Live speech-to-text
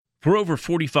For over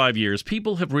 45 years,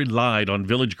 people have relied on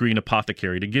Village Green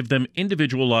Apothecary to give them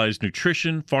individualized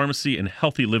nutrition, pharmacy, and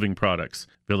healthy living products.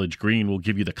 Village Green will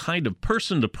give you the kind of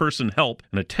person-to-person help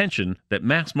and attention that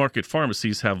mass-market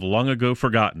pharmacies have long ago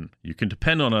forgotten. You can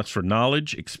depend on us for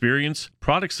knowledge, experience,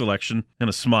 product selection, and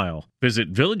a smile. Visit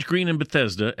Village Green in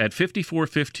Bethesda at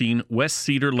 5415 West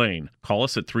Cedar Lane. Call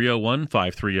us at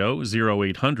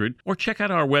 301-530-0800 or check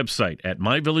out our website at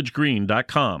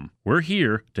myvillagegreen.com. We're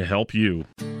here to help you.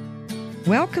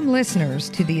 Welcome,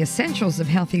 listeners, to the Essentials of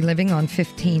Healthy Living on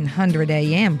 1500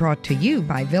 AM, brought to you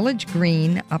by Village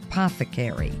Green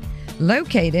Apothecary,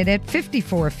 located at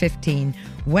 5415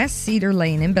 West Cedar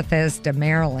Lane in Bethesda,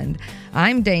 Maryland.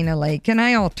 I'm Dana Laake, and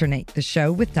I alternate the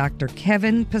show with Dr.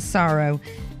 Kevin Pissarro,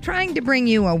 trying to bring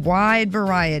you a wide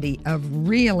variety of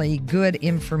really good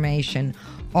information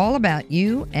all about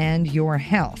you and your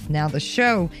health. Now, the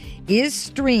show is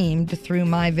streamed through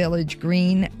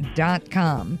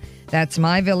myvillagegreen.com. That's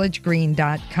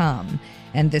myvillagegreen.com.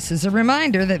 And this is a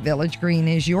reminder that Village Green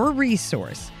is your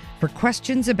resource for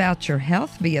questions about your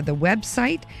health via the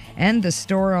website and the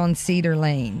store on Cedar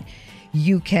Lane.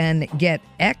 You can get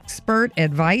expert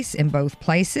advice in both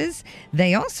places.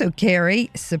 They also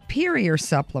carry superior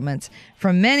supplements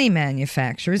from many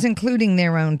manufacturers, including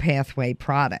their own Pathway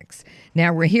products.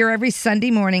 Now, we're here every Sunday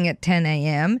morning at 10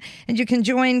 a.m., and you can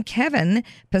join Kevin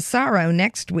Pissarro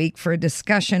next week for a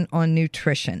discussion on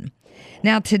nutrition.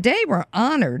 Now, today we're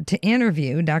honored to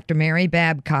interview Dr. Mary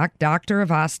Babcock, doctor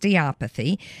of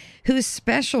osteopathy, whose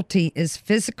specialty is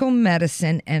physical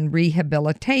medicine and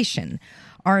rehabilitation.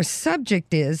 Our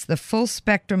subject is the full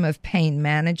spectrum of pain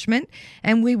management,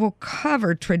 and we will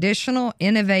cover traditional,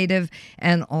 innovative,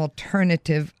 and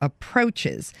alternative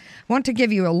approaches. I want to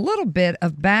give you a little bit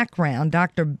of background.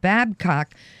 Dr.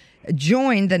 Babcock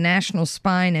joined the National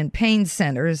Spine and Pain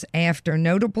Centers after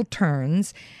notable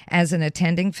turns as an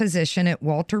attending physician at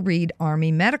Walter Reed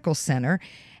Army Medical Center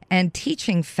and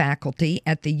teaching faculty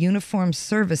at the Uniformed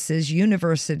Services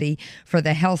University for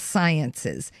the Health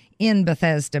Sciences in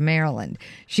Bethesda, Maryland.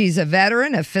 She's a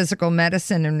veteran of physical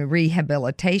medicine and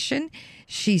rehabilitation.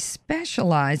 She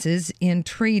specializes in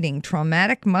treating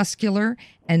traumatic muscular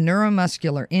and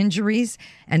neuromuscular injuries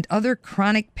and other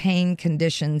chronic pain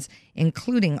conditions,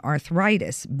 including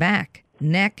arthritis, back,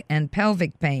 neck, and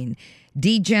pelvic pain,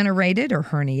 degenerated or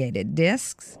herniated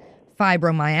discs,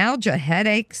 fibromyalgia,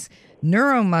 headaches,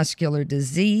 neuromuscular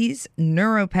disease,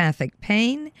 neuropathic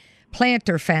pain,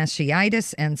 plantar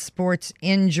fasciitis, and sports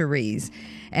injuries.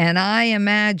 And I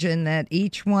imagine that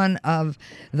each one of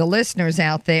the listeners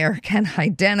out there can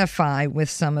identify with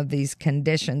some of these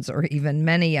conditions or even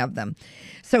many of them.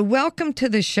 So welcome to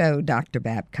the show, Dr.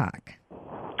 Babcock.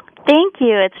 Thank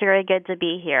you. It's very good to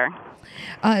be here.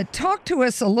 Talk to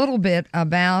us a little bit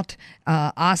about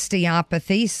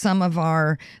osteopathy. Some of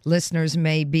our listeners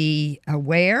may be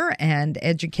aware and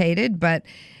educated, but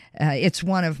it's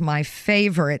one of my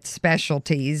favorite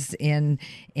specialties in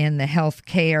the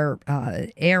healthcare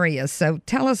area. So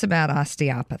tell us about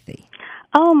osteopathy.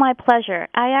 Oh, my pleasure.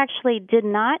 I actually did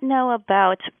not know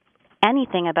about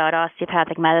anything about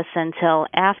osteopathic medicine until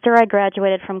after I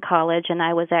graduated from college, and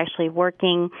I was actually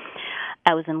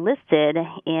I was enlisted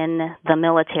in the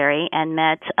military and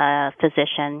met a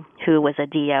physician who was a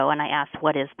DO, and I asked,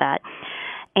 what is that?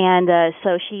 And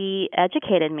so she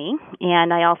educated me,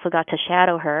 and I also got to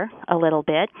shadow her a little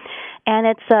bit. And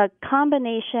it's a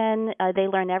combination. They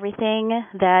learn everything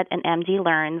that an MD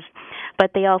learns,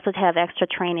 but they also have extra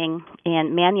training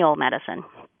in manual medicine.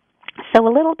 So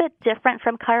a little bit different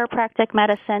from chiropractic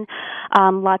medicine,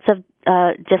 lots of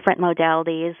different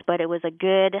modalities, but it was a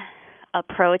good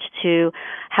approach to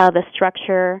how the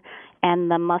structure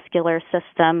and the muscular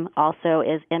system also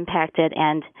is impacted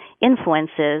and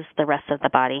influences the rest of the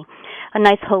body. A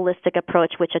nice holistic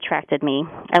approach which attracted me.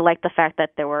 I liked the fact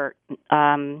that there were,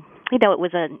 it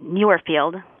was a newer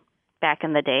field back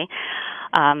in the day.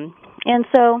 And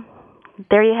so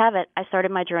there you have it. I started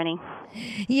my journey.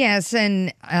 Yes,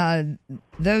 and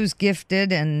those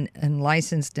gifted and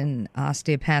licensed in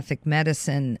osteopathic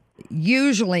medicine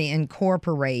usually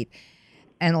incorporate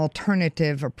an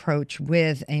alternative approach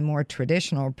with a more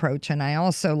traditional approach. And I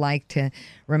also like to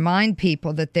remind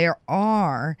people that there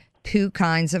are two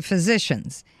kinds of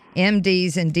physicians,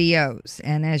 MDs and DOs.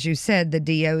 And as you said, the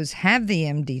DOs have the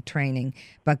MD training,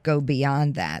 but go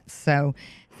beyond that. So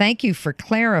thank you for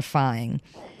clarifying.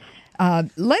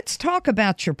 Let's talk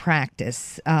about your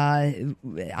practice. I'm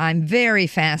very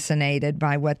fascinated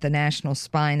by what the National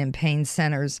Spine and Pain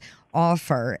Centers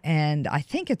offer, and I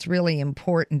think it's really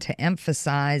important to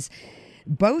emphasize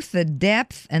both the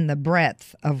depth and the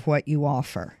breadth of what you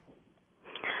offer.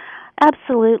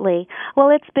 Absolutely. Well,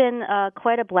 it's been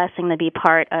quite a blessing to be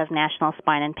part of National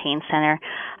Spine and Pain Center,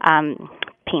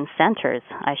 pain centers,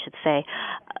 I should say.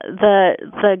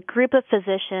 The group of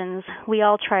physicians, we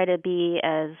all try to be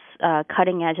as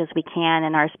cutting edge as we can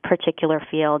in our particular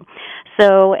field.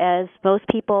 So, as most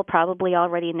people probably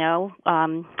already know,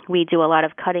 we do a lot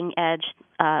of cutting edge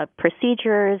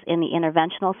procedures in the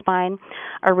interventional spine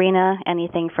arena,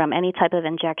 anything from any type of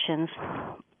injections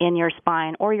in your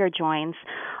spine or your joints,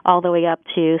 all the way up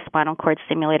to spinal cord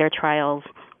stimulator trials,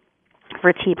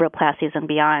 vertebroplasties, and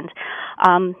beyond.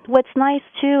 What's nice,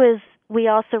 too, is we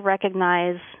also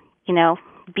recognize,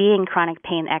 being chronic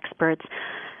pain experts,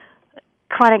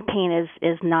 chronic pain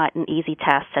is not an easy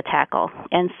task to tackle.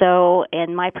 And so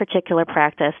in my particular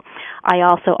practice, I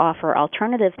also offer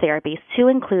alternative therapies to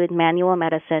include manual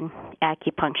medicine,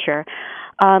 acupuncture.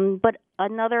 But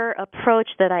another approach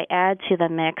that I add to the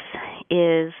mix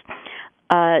is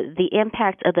the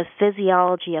impact of the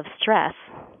physiology of stress.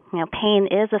 Pain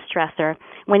is a stressor.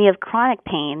 When you have chronic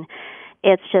pain,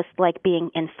 it's just like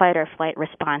being in fight or flight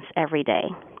response every day.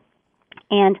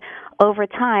 And over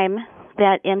time,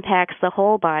 that impacts the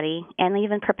whole body and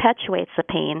even perpetuates the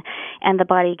pain, and the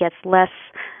body gets less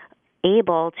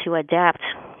able to adapt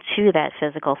to that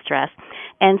physical stress.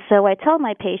 And so I tell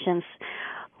my patients,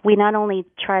 we not only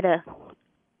try to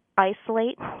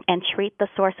isolate and treat the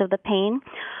source of the pain,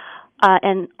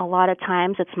 and a lot of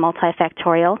times it's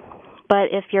multifactorial, but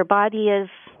if your body is,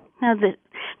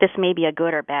 this may be a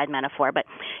good or bad metaphor, but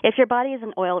if your body is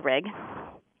an oil rig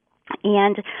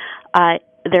and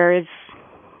there is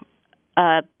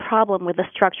a problem with the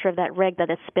structure of that rig that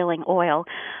is spilling oil,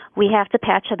 we have to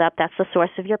patch it up. That's the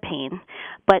source of your pain.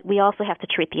 But we also have to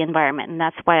treat the environment, and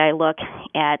that's why I look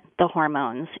at the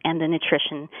hormones and the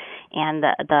nutrition and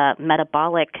the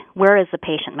metabolic, where is the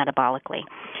patient metabolically.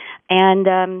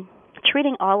 And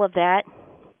treating all of that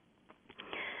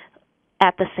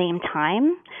at the same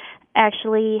time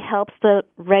actually helps the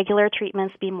regular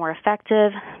treatments be more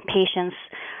effective. Patients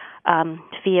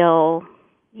feel,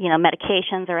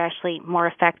 medications are actually more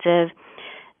effective.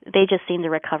 They just seem to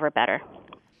recover better.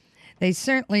 They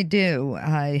certainly do.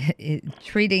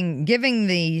 Giving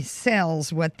the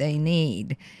cells what they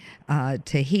need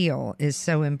to heal is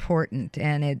so important,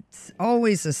 and it's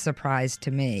always a surprise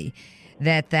to me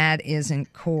that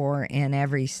isn't core in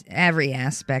every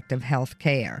aspect of health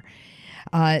care.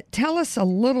 Tell us a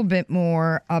little bit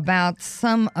more about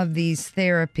some of these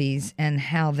therapies and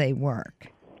how they work.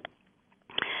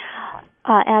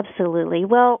 Absolutely.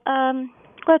 Well,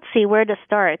 let's see where to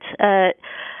start.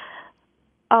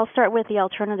 I'll start with the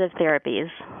alternative therapies.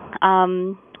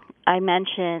 I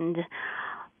mentioned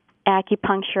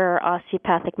acupuncture,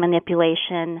 osteopathic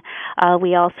manipulation.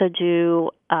 We also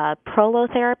do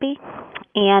prolotherapy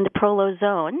and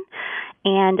prolozone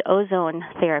and ozone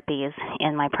therapies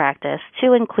in my practice,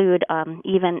 to include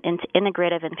even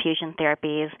integrative infusion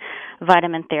therapies,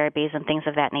 vitamin therapies, and things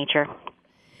of that nature.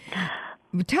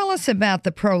 Tell us about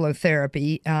the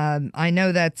prolotherapy. I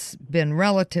know that's been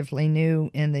relatively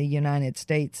new in the United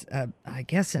States, I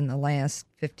guess in the last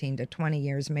 15 to 20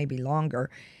 years, maybe longer.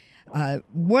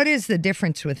 What is the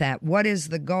difference with that? What is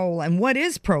the goal, and what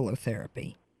is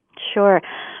prolotherapy? Sure.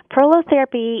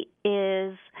 Prolotherapy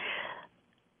is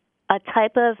a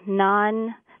type of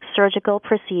non-surgical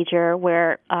procedure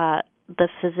where the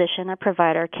physician or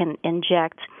provider can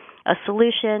inject a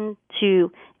solution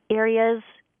to areas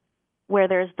where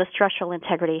the structural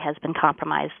integrity has been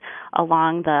compromised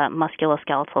along the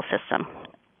musculoskeletal system.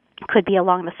 Could be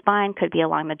along the spine, could be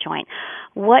along the joint.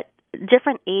 What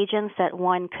different agents that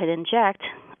one could inject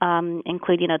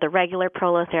include, the regular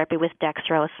prolotherapy with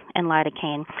dextrose and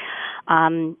lidocaine.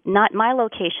 Not my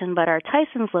location, but our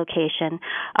Tyson's location,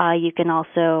 you can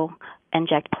also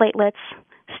inject platelets,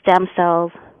 stem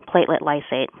cells, platelet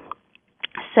lysate.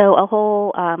 So a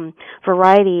whole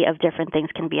variety of different things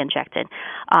can be injected.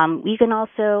 You can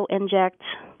also inject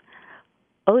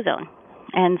ozone.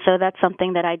 And so that's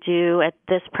something that I do at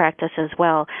this practice as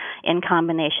well, in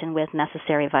combination with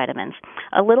necessary vitamins.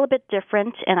 A little bit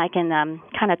different, and I can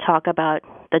kind of talk about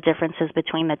the differences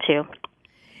between the two.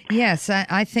 Yes,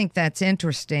 I think that's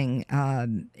interesting.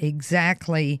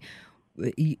 Exactly.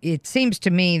 It seems to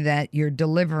me that you're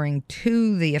delivering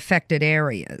to the affected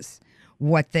areas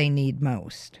what they need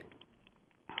most.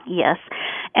 Yes.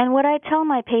 And what I tell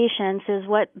my patients is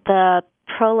what the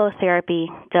prolotherapy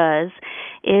does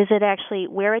is it actually,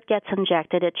 where it gets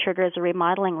injected, it triggers a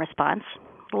remodeling response,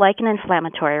 like an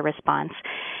inflammatory response,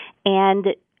 and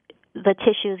the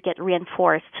tissues get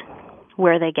reinforced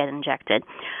where they get injected.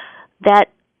 That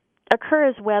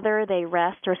occurs whether they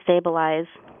rest or stabilize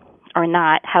or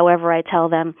not. However, I tell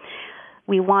them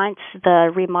we want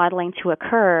the remodeling to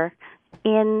occur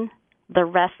in the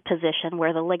rest position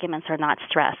where the ligaments are not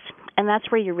stressed. And that's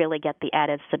where you really get the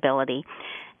added stability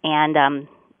and,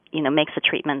 makes the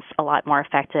treatments a lot more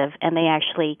effective. And they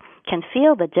actually can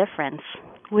feel the difference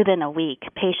within a week.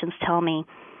 Patients tell me,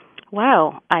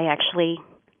 wow, I actually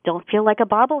don't feel like a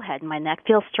bobblehead. My neck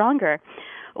feels stronger.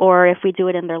 Or if we do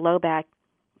it in their low back,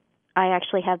 I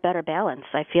actually have better balance.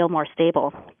 I feel more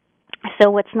stable. So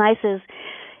what's nice is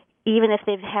even if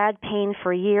they've had pain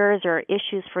for years or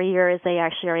issues for years, they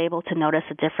actually are able to notice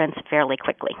a difference fairly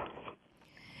quickly.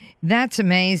 That's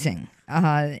amazing.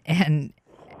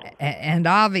 And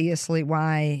obviously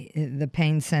why the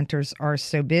pain centers are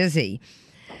so busy.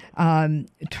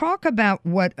 Talk about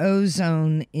what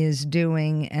ozone is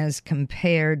doing as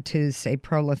compared to, say,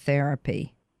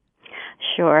 prolotherapy.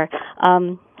 Sure.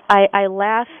 I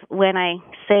laugh when I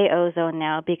say ozone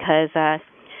now because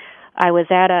I was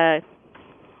at a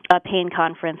pain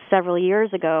conference several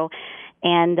years ago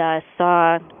and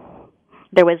saw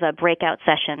there was a breakout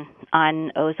session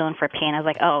on ozone for pain. I was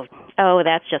like, oh,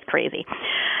 that's just crazy.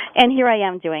 And here I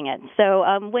am doing it. So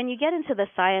when you get into the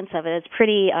science of it, it's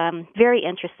pretty, very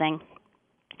interesting.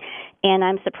 And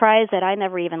I'm surprised that I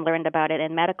never even learned about it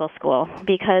in medical school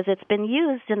because it's been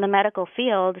used in the medical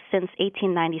field since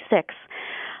 1896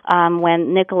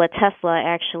 when Nikola Tesla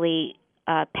actually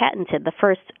patented the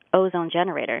first ozone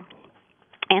generator.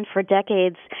 And for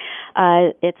decades,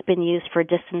 it's been used for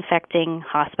disinfecting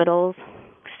hospitals,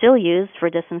 still used for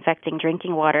disinfecting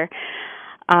drinking water.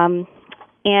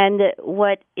 And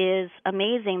what is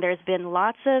amazing, there's been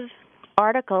lots of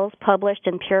articles published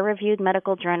in peer-reviewed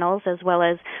medical journals as well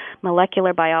as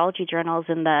molecular biology journals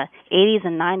in the 80s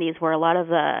and 90s where a lot of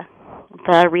the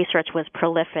research was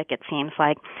prolific, it seems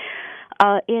like,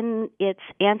 in its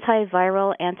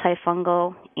antiviral,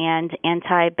 antifungal, and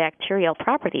antibacterial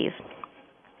properties.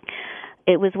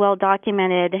 It was well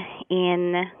documented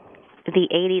in the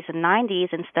 80s and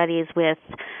 90s in studies with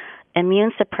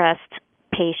immune-suppressed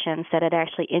patients that had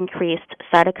actually increased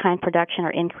cytokine production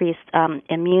or increased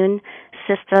immune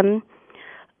system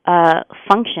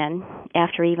function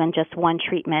after even just one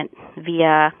treatment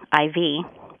via IV.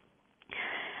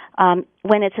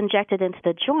 When it's injected into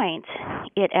the joint,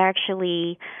 it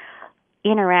actually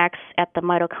interacts at the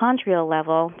mitochondrial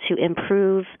level to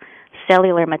improve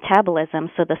cellular metabolism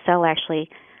so the cell actually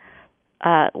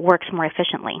works more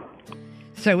efficiently.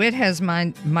 So it has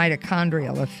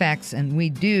mitochondrial effects, and we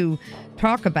do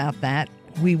talk about that.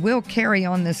 We will carry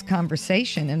on this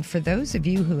conversation, and for those of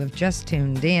you who have just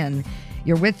tuned in,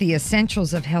 you're with the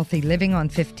Essentials of Healthy Living on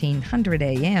 1500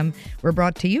 AM. We're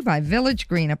brought to you by Village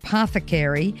Green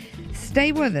Apothecary.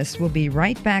 Stay with us. We'll be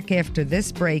right back after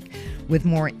this break with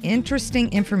more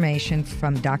interesting information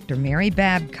from Dr. Mary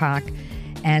Babcock.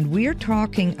 And we're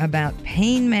talking about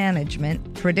pain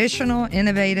management, traditional,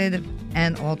 innovative,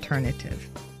 and alternative.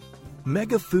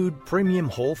 MegaFood Premium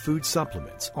Whole Food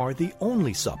Supplements are the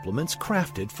only supplements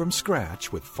crafted from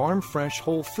scratch with farm-fresh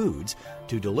whole foods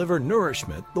to deliver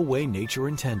nourishment the way nature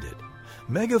intended.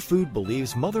 MegaFood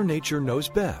believes Mother Nature knows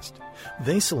best.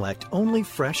 They select only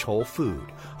fresh whole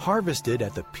food, harvested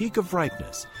at the peak of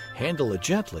ripeness, handle it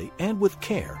gently and with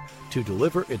care to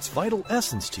deliver its vital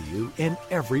essence to you in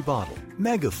every bottle.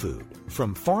 MegaFood,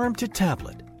 from farm to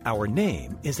tablet. Our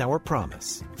name is our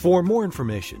promise. For more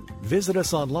information, visit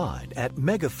us online at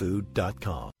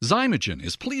megafood.com. Zymogen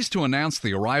is pleased to announce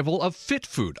the arrival of Fit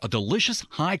Food, a delicious,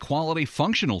 high-quality,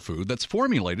 functional food that's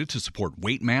formulated to support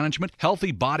weight management,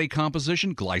 healthy body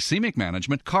composition, glycemic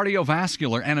management,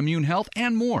 cardiovascular and immune health,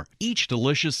 and more. Each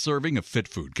delicious serving of Fit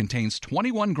Food contains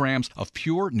 21 grams of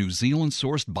pure New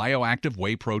Zealand-sourced bioactive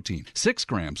whey protein, 6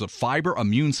 grams of fiber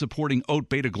immune-supporting oat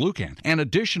beta-glucan, and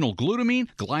additional glutamine,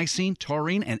 glycine,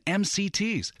 taurine, and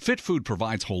MCTs. Fit Food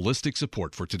provides holistic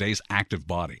support for today's active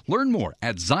body. Learn more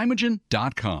at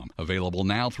Zymogen.com. Available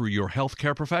now through your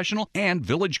healthcare professional and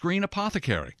Village Green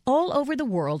Apothecary. All over the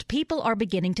world, people are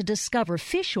beginning to discover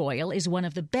fish oil is one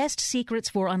of the best secrets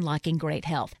for unlocking great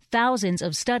health. Thousands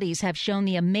of studies have shown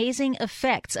the amazing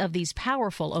effects of these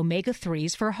powerful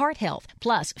omega-3s for heart health.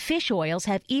 Plus, fish oils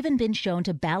have even been shown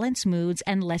to balance moods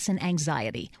and lessen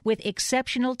anxiety. With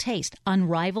exceptional taste,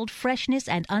 unrivaled freshness,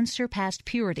 and unsurpassed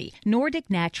purity, Nordic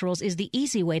Naturals is the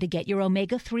easy way to get your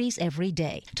omega-3s every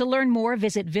day. To learn more,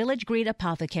 visit Village Green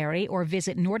Apothecary or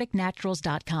visit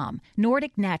NordicNaturals.com.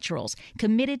 Nordic Naturals,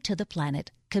 committed to the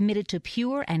planet. committed to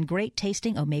pure and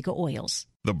great-tasting omega oils.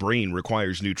 The brain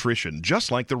requires nutrition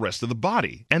just like the rest of the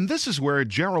body, and this is where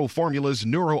Jarrow Formula's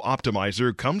Neuro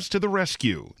Optimizer comes to the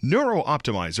rescue. Neuro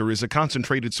Optimizer is a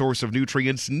concentrated source of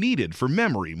nutrients needed for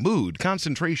memory, mood,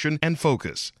 concentration, and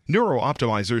focus. Neuro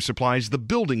Optimizer supplies the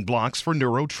building blocks for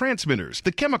neurotransmitters,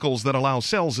 the chemicals that allow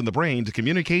cells in the brain to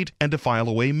communicate and to file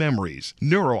away memories.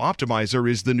 Neuro Optimizer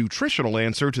is the nutritional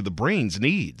answer to the brain's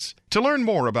needs. To learn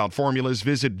more about formulas,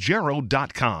 visit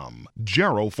jarrow.com.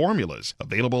 Jarrow Formulas,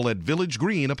 available at Village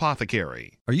Green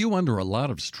Apothecary. Are you under a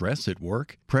lot of stress at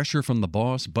work? Pressure from the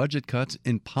boss, budget cuts,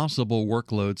 impossible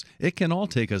workloads? It can all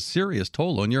take a serious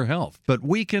toll on your health. But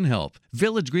we can help.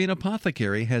 Village Green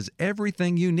Apothecary has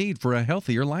everything you need for a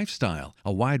healthier lifestyle.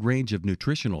 A wide range of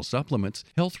nutritional supplements,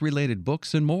 health-related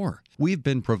books, and more. We've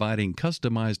been providing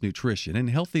customized nutrition and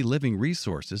healthy living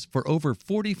resources for over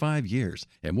 45 years,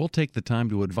 and we'll take the time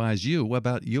to advise you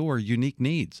about your unique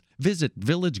needs. Visit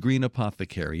Village Green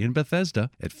Apothecary in Bethesda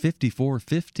at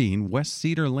 5415 West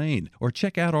Cedar Lane, or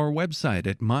check out our website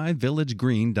at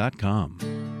myvillagegreen.com.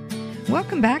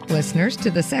 Welcome back, listeners, to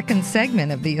the second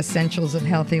segment of the Essentials of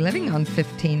Healthy Living on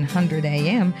 1500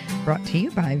 AM, brought to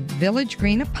you by Village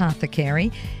Green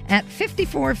Apothecary at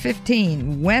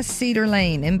 5415 West Cedar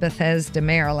Lane in Bethesda,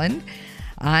 Maryland.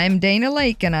 I'm Dana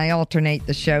Laake, and I alternate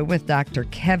the show with Dr.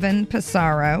 Kevin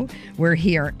Pissarro. We're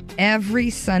here every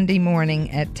Sunday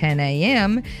morning at 10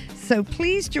 a.m., so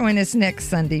please join us next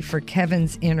Sunday for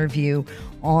Kevin's interview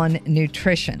on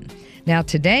nutrition. Now,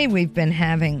 today we've been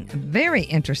having a very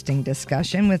interesting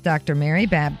discussion with Dr. Mary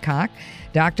Babcock,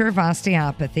 doctor of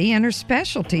osteopathy, and her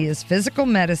specialty is physical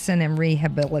medicine and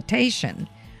rehabilitation.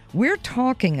 We're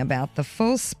talking about the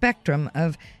full spectrum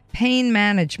of pain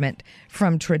management,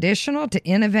 from traditional to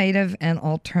innovative and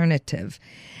alternative.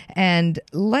 And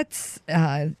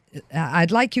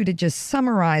I'd like you to just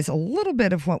summarize a little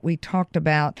bit of what we talked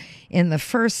about in the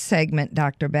first segment,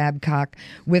 Dr. Babcock,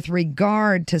 with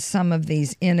regard to some of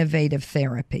these innovative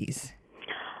therapies.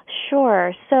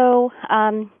 Sure. So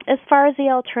as far as the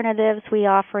alternatives we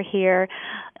offer here,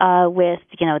 with,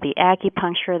 the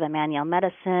acupuncture, the manual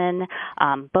medicine,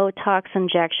 Botox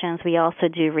injections, we also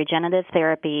do regenerative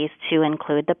therapies to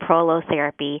include the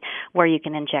prolotherapy, where you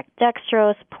can inject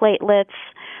dextrose, platelet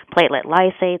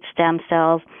lysate, stem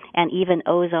cells, and even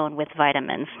ozone with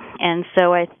vitamins. And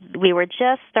so we were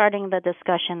just starting the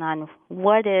discussion on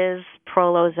what is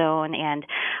prolozone and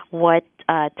what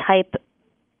type,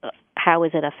 how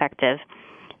is it effective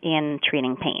in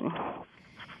treating pain.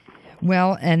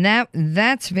 Well, and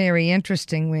that's very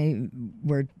interesting.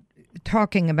 We're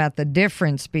talking about the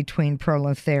difference between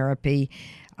prolotherapy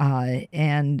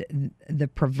and the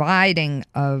providing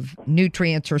of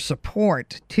nutrients or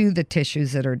support to the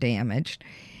tissues that are damaged,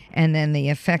 and then the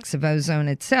effects of ozone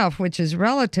itself, which is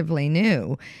relatively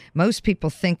new. Most people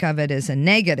think of it as a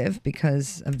negative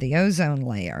because of the ozone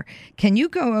layer. Can you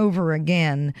go over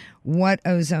again what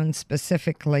ozone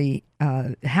specifically,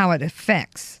 how it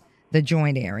affects the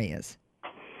joint areas?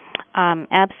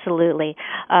 Absolutely.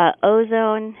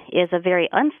 Ozone is a very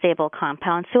unstable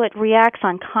compound, so it reacts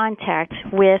on contact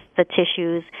with the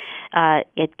tissues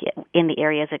in the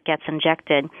areas it gets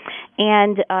injected.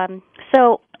 And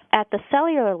so at the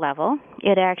cellular level,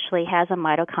 it actually has a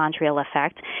mitochondrial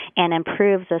effect and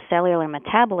improves the cellular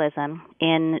metabolism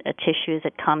in tissues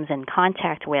it comes in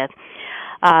contact with.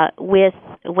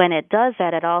 When it does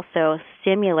that, it also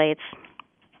stimulates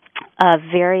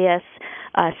various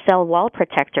cell wall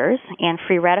protectors and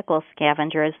free radical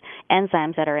scavengers,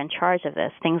 enzymes that are in charge of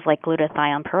this, things like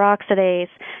glutathione peroxidase,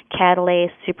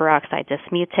 catalase, superoxide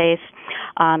dismutase.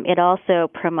 It also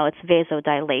promotes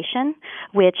vasodilation,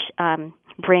 which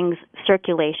brings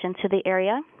circulation to the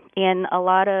area. In a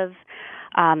lot of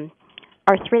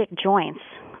arthritic joints,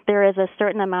 there is a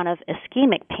certain amount of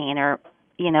ischemic pain, or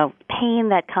pain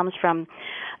that comes from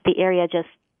the area just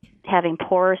having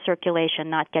poorer circulation,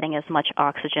 not getting as much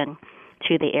oxygen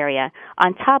to the area,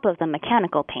 on top of the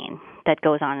mechanical pain that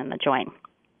goes on in the joint.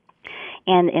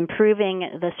 And improving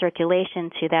the circulation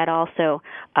to that also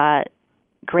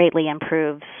greatly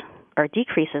improves or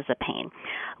decreases the pain.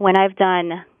 When I've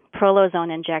done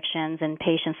prolozone injections in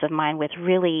patients of mine with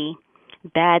really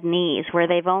bad knees, where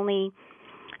they've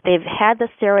had the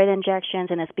steroid injections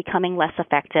and it's becoming less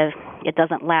effective, it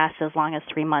doesn't last as long as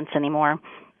 3 months anymore.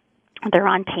 They're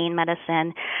on pain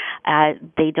medicine.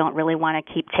 They don't really want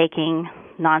to keep taking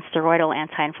nonsteroidal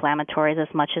anti-inflammatories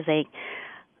as much as they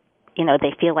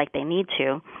feel like they need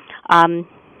to.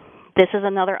 This is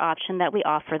another option that we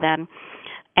offer them.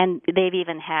 And they've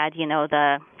even had,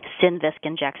 the Synvisc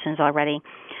injections already.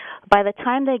 By the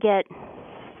time they get,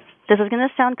 this is going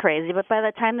to sound crazy, but by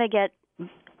the time they get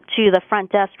to the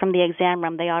front desk from the exam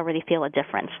room, they already feel a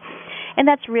difference. And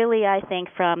that's really, I think,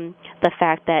 from the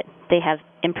fact that they have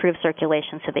improved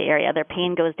circulation to the area. Their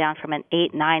pain goes down from an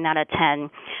 8, 9 out of 10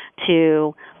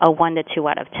 to a 1 to 2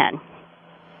 out of 10,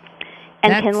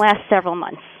 and can last several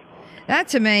months.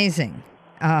 That's amazing.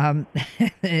 And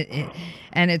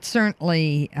it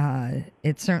certainly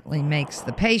makes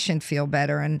the patient feel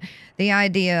better. And the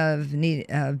idea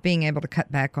of being able to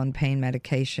cut back on pain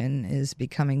medication is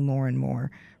becoming more and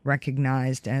more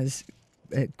recognized as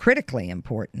critically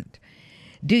important.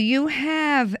 Do you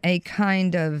have a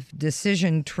kind of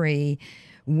decision tree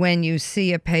when you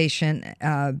see a patient,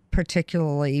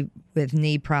 particularly with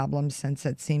knee problems, since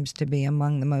that seems to be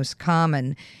among the most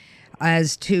common,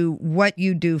 as to what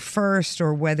you do first,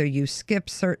 or whether you skip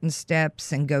certain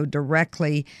steps and go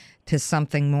directly to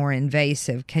something more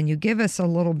invasive? Can you give us a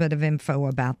little bit of info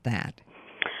about that?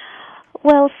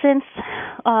 Well, since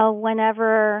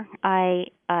whenever I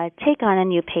take on a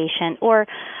new patient, or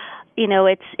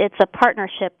it's a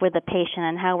partnership with the patient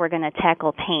and how we're going to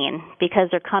tackle pain, because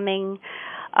they're coming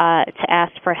to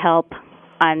ask for help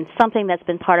on something that's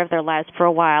been part of their lives for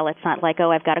a while. It's not like, oh,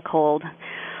 I've got a cold.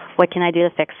 What can I do to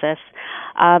fix this?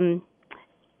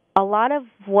 A lot of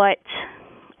what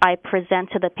I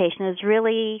present to the patient is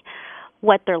really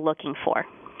what they're looking for.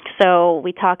 So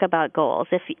we talk about goals.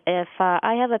 If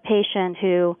I have a patient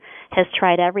who has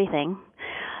tried everything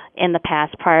in the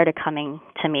past prior to coming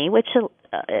to me, which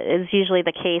is usually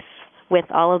the case with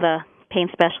all of the pain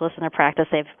specialists in their practice,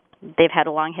 they've had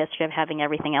a long history of having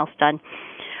everything else done.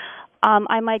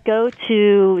 I might go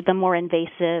to the more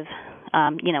invasive,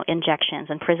 injections,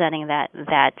 and presenting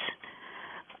that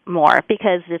more,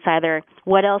 because it's either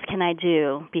what else can I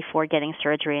do before getting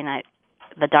surgery, and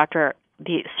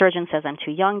the surgeon says I'm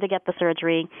too young to get the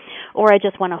surgery, or I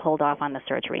just want to hold off on the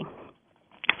surgery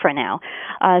for now.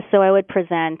 So I would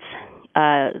present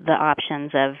the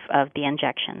options of the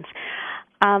injections.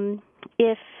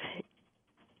 If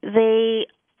they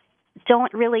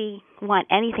don't really want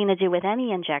anything to do with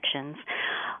any injections,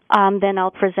 then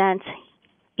I'll present,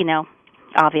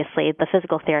 obviously the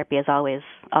physical therapy is always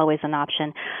an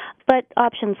option, but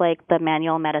options like the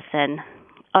manual medicine,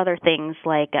 other things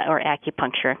like, or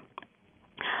acupuncture.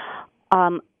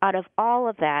 Out of all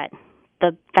of that,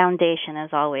 the foundation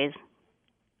is always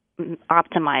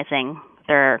optimizing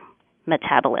their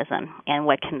metabolism and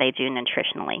what can they do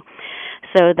nutritionally.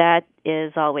 So that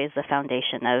is always the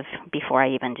foundation of before I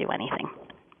even do anything.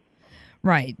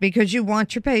 Right, because you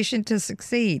want your patient to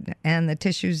succeed, and the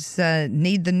tissues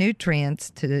need the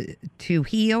nutrients to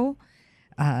heal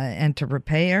and to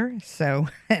repair, so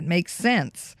it makes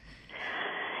sense.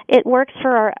 It works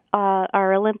for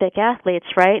our Olympic athletes,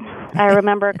 right? I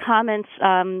remember comments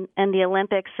in the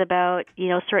Olympics about,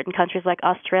 certain countries like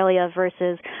Australia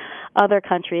versus other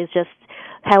countries, just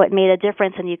how it made a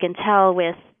difference, and you can tell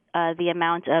with the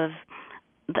amount of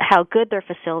how good their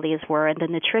facilities were and the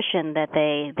nutrition that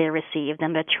they received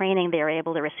and the training they were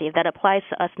able to receive. That applies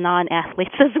to us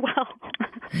non-athletes as well.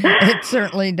 It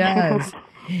certainly does.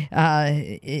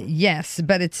 Yes,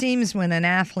 but it seems when an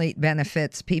athlete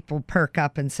benefits, people perk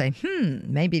up and say,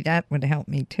 maybe that would help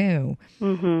me too.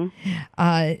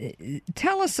 Mm-hmm.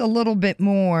 Tell us a little bit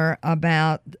more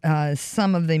about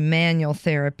some of the manual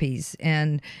therapies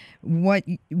and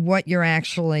what you're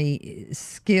actually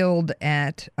skilled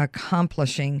at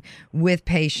accomplishing with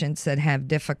patients that have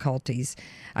difficulties.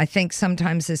 I think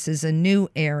sometimes this is a new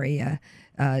area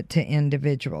to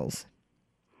individuals.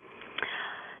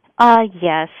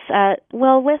 Yes.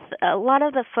 Well, with a lot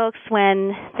of the folks,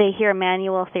 when they hear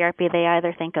manual therapy, they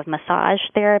either think of massage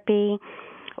therapy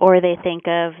or they think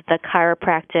of the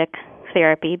chiropractic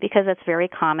therapy, because it's very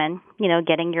common,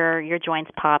 getting your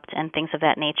joints popped and things of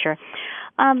that nature.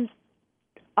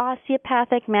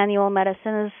 Osteopathic manual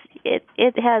medicine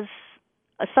it has,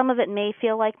 some of it may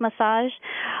feel like massage,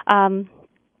 and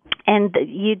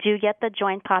you do get the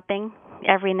joint popping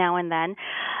every now and then.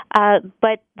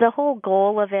 But the whole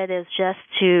goal of it is just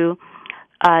to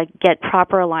get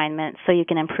proper alignment so you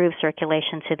can improve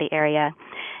circulation to the area.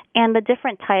 And the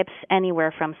different types,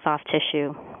 anywhere from soft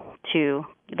tissue to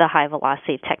the high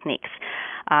velocity techniques.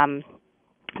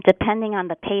 Depending on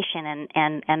the patient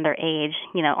and their age,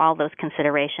 all those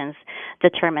considerations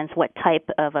determines what type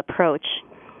of approach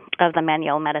of the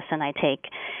manual medicine I take.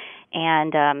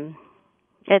 And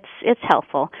it's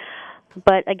helpful.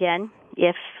 But again,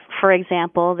 if, for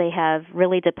example, they have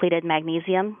really depleted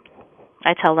magnesium,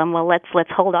 I tell them, well, let's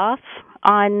hold off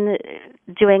on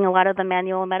doing a lot of the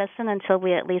manual medicine until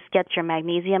we at least get your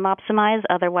magnesium optimized.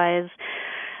 Otherwise,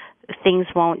 things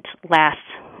won't last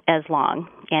as long,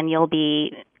 and you'll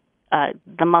be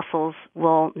the muscles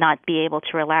will not be able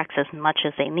to relax as much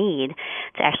as they need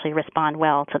to actually respond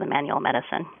well to the manual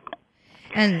medicine.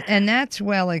 And that's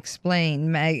well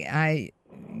explained. I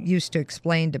used to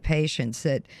explain to patients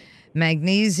that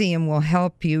magnesium will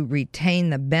help you retain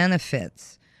the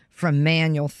benefits from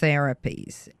manual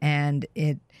therapies, and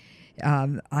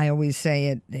I always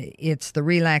say it's the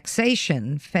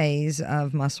relaxation phase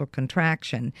of muscle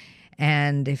contraction,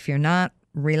 and if you're not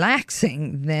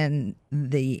relaxing, then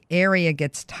the area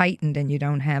gets tightened and you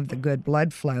don't have the good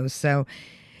blood flow. So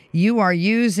you are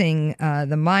using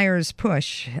the Myers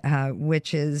push,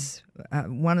 which is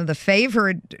one of the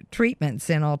favored treatments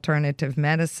in alternative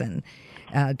medicine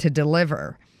to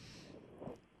deliver.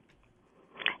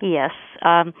 Yes.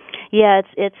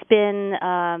 It's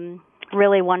been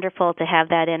really wonderful to have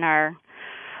that in our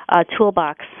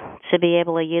toolbox to be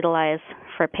able to utilize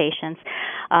for patients,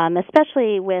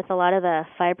 especially with a lot of the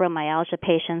fibromyalgia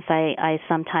patients I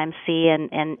sometimes see,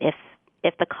 and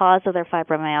if the cause of their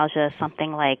fibromyalgia is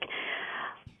something like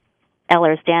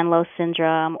Ehlers-Danlos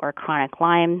syndrome or chronic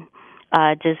Lyme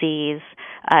disease,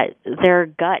 their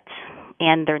gut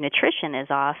and their nutrition is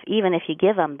off. Even if you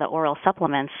give them the oral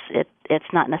supplements, it's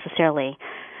not necessarily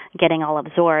getting all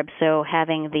absorbed. So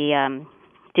having the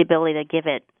ability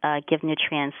to give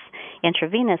nutrients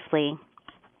intravenously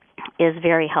is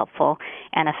very helpful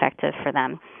and effective for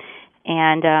them.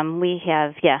 And we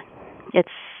have,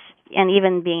 and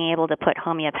even being able to put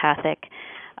homeopathic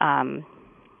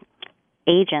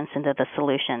agents into the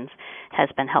solutions has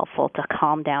been helpful to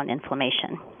calm down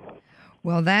inflammation.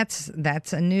 Well, that's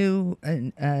a new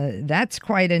that's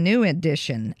quite a new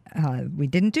addition. We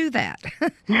didn't do that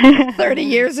 30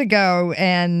 years ago,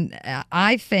 and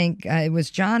I think it was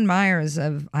John Myers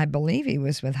I believe he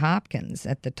was with Hopkins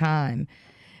at the time,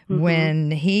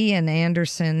 when he and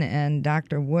Anderson and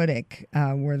Dr. Woodick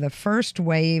were the first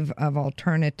wave of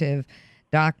alternative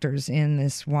doctors in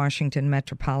this Washington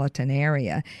metropolitan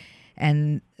area.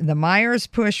 And the Myers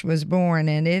push was born,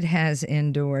 and it has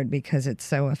endured because it's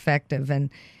so effective. And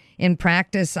in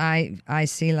practice, I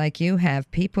see, like you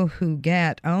have, people who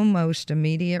get almost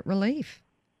immediate relief.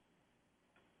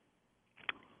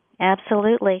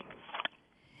 Absolutely.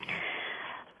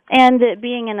 And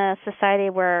being in a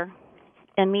society where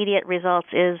immediate results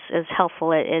is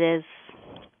helpful, it's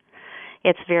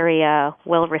very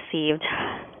well received.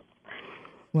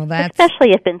 Well, that's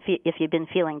especially if you've been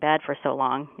feeling bad for so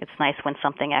long. It's nice when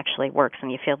something actually works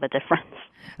and you feel the difference.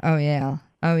 Oh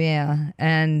yeah,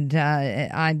 and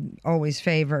I always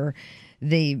favor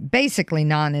the basically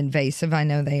non-invasive. I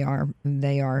know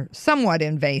they are somewhat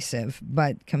invasive,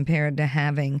 but compared to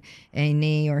having a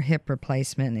knee or hip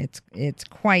replacement, it's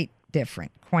quite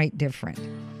different.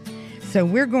 So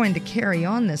we're going to carry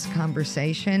on this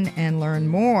conversation and learn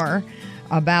more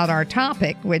about our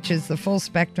topic, which is the full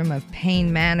spectrum of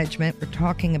pain management. We're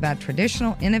talking about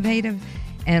traditional, innovative,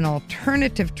 and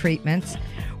alternative treatments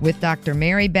with Dr.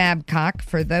 Mary Babcock.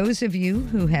 For those of you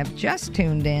who have just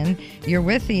tuned in, you're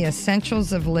with the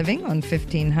Essentials of Living on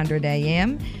 1500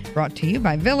 AM, brought to you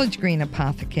by Village Green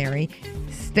Apothecary.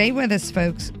 Stay with us,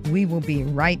 folks. We will be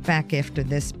right back after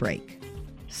this break.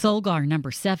 Solgar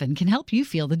number 7 can help you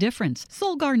feel the difference.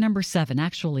 Solgar number 7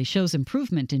 actually shows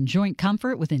improvement in joint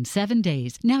comfort within 7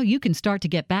 days. Now you can start to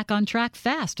get back on track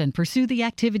fast and pursue the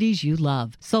activities you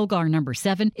love. Solgar number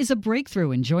 7 is a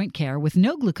breakthrough in joint care with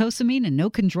no glucosamine and no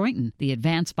chondroitin. The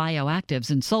advanced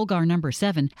bioactives in Solgar number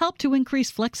 7 help to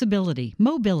increase flexibility,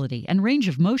 mobility, and range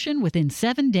of motion within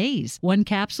 7 days. One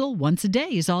capsule once a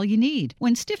day is all you need.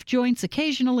 When stiff joints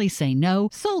occasionally say no,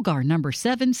 Solgar number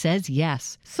 7 says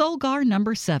yes. Solgar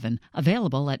number 7,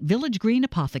 available at Village Green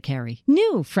Apothecary.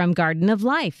 New from Garden of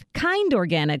Life, Kind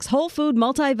Organics Whole Food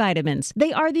Multivitamins.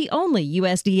 They are the only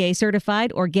USDA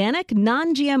certified, organic,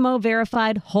 non-GMO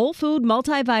verified whole food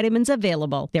multivitamins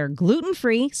available. They're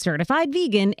gluten-free, certified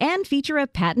vegan, and feature a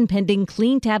patent-pending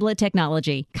clean tablet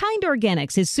technology. Kind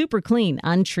Organics is super clean,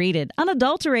 untreated,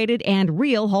 unadulterated, and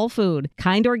real whole food.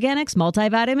 Kind Organics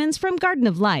multivitamins from Garden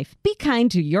of Life. Be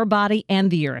kind to your body and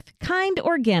the earth. Kind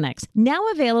Organics, now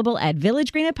available at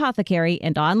Village Green Apothecary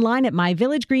and online at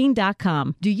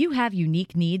myvillagegreen.com. Do you have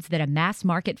unique needs that a mass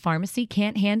market pharmacy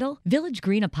can't handle? Village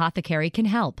Green Apothecary can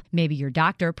help. Maybe your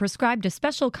doctor prescribed a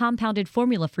special compounded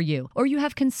formula for you, or you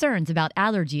have concerns about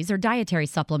allergies or dietary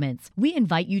supplements. We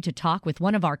invite you to talk with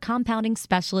one of our compounding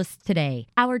specialists today.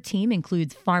 Our team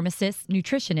includes pharmacists,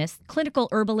 nutritionists, clinical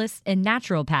herbalists, and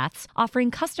naturopaths,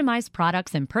 offering customized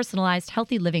products and personalized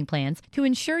healthy living plans to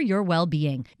ensure your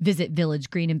well-being. Visit Village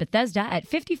Green in Bethesda at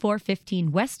 5415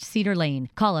 15 West Cedar Lane.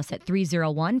 Call us at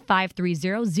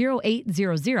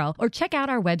 301-530-0800 or check out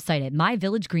our website at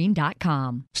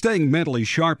myvillagegreen.com. Staying mentally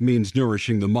sharp means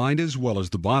nourishing the mind as well as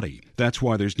the body. That's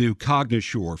why there's new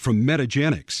Cognisure from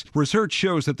Metagenics. Research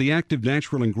shows that the active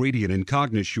natural ingredient in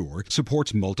Cognisure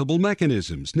supports multiple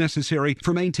mechanisms necessary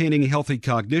for maintaining healthy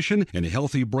cognition and a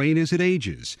healthy brain as it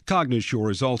ages.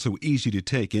 Cognisure is also easy to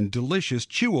take in delicious,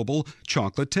 chewable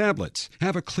chocolate tablets.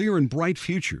 Have a clear and bright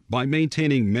future by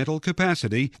maintaining mental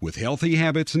capacity with healthy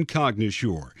habits and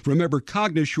Cognisure. Remember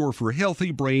Cognisure for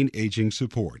healthy brain aging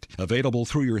support. Available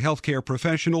through your healthcare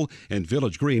professional and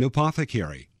Village Green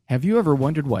Apothecary. Have you ever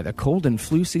wondered why the cold and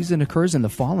flu season occurs in the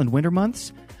fall and winter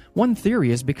months? One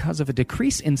theory is because of a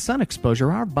decrease in sun exposure,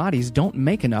 our bodies don't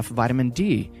make enough vitamin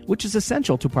D, which is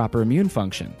essential to proper immune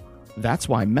function. That's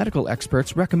why medical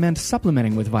experts recommend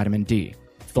supplementing with vitamin D.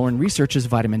 Thorne Research's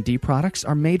vitamin D products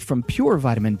are made from pure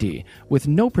vitamin D with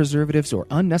no preservatives or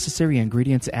unnecessary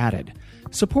ingredients added.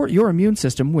 Support your immune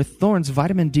system with Thorne's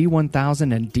vitamin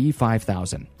D1000 and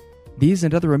D5000. These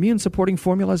and other immune-supporting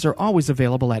formulas are always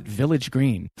available at Village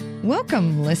Green.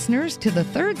 Welcome, listeners, to the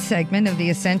third segment of the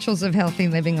Essentials of Healthy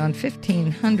Living on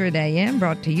 1500 AM,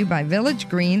 brought to you by Village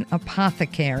Green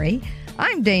Apothecary.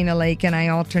 I'm Dana Laake, and I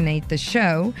alternate the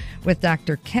show with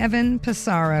Dr. Kevin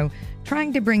Pissarro,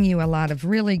 trying to bring you a lot of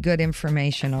really good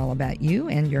information all about you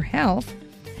and your health.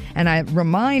 And a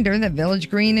reminder that Village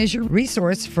Green is your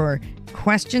resource for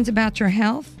questions about your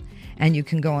health. And you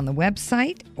can go on the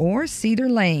website or Cedar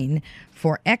Lane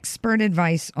for expert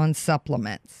advice on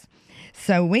supplements.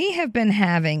 So we have been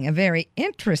having a very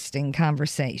interesting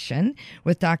conversation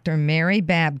with Dr. Mary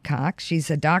Babcock.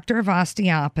 She's a doctor of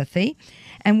osteopathy,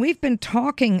 and we've been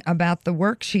talking about the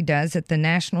work she does at the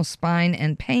National Spine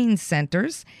and Pain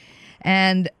Centers.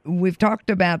 And we've talked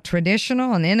about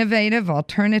traditional and innovative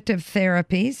alternative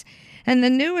therapies. And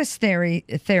the newest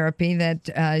therapy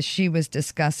that she was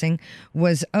discussing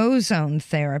was ozone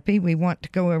therapy. We want to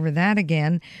go over that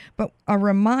again, but a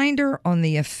reminder on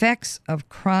the effects of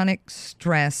chronic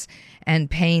stress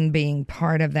and pain being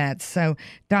part of that. So,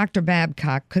 Dr.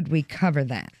 Babcock, could we cover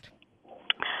that?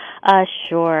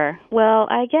 Sure. Well,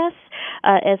 I guess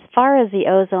as far as the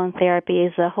ozone therapy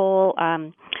as a whole,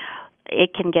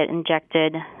 it can get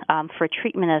injected for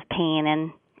treatment of pain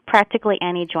and practically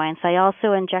any joints. I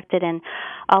also injected in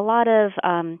a lot of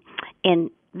in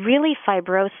really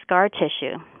fibrosed scar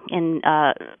tissue, in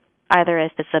either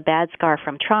if it's a bad scar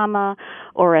from trauma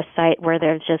or a site where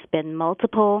there's just been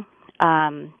multiple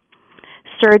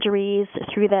surgeries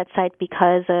through that site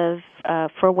because of,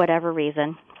 for whatever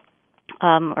reason,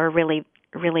 or really,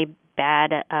 really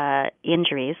bad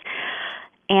injuries.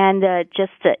 And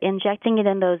just injecting it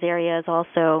in those areas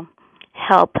also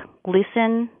help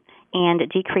loosen and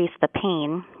decrease the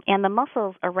pain, and the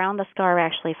muscles around the scar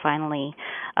actually finally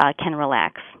can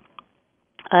relax.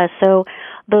 So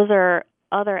those are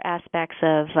other aspects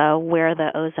of where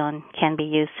the ozone can be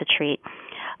used to treat.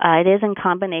 It is in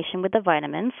combination with the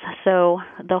vitamins, so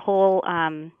the whole,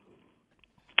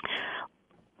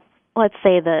 let's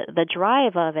say the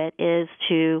drive of it is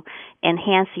to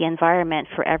enhance the environment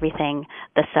for everything,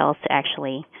 the cells to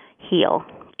actually heal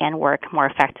and work more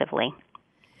effectively.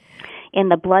 In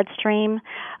the bloodstream,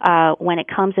 when it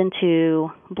comes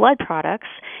into blood products,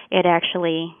 it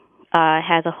actually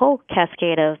has a whole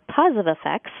cascade of positive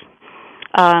effects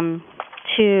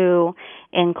to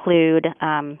include,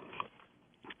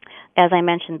 as I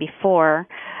mentioned before,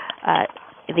 the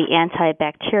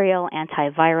antibacterial,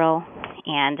 antiviral,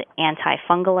 and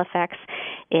antifungal effects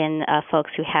in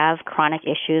folks who have chronic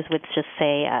issues with, just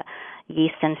say,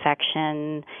 yeast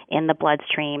infection in the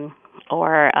bloodstream,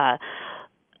 or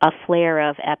a flare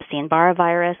of Epstein-Barr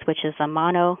virus, which is a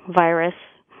monovirus.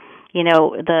 You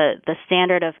know, the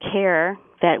standard of care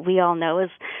that we all know is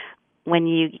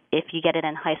if you get it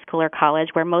in high school or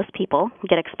college, where most people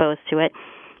get exposed to it,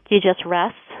 you just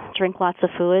rest, drink lots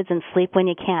of fluids, and sleep when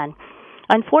you can.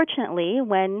 Unfortunately,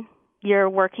 when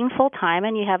you're working full-time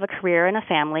and you have a career and a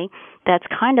family, that's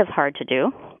kind of hard to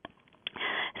do.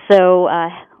 So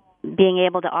being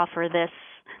able to offer this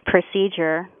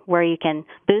procedure where you can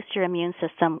boost your immune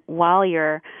system while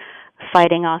you're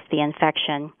fighting off the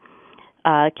infection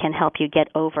can help you get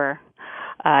over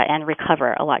and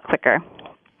recover a lot quicker.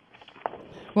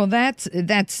 Well, that's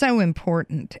so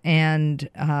important, and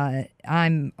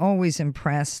I'm always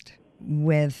impressed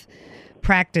with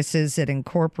practices that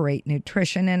incorporate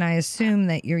nutrition, and I assume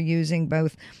that you're using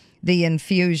both the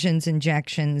infusions,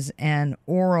 injections, and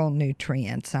oral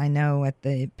nutrients. I know at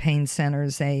the pain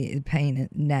centers,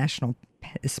 National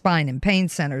Spine and Pain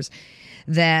Centers,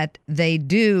 that they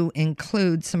do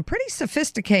include some pretty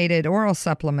sophisticated oral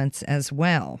supplements as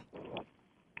well.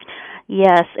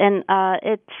 Yes, and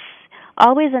it's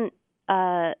always an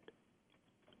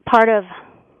part of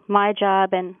my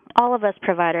job and all of us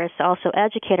providers to also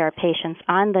educate our patients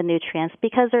on the nutrients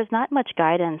because there's not much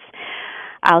guidance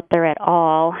out there at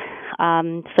all.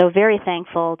 So very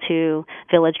thankful to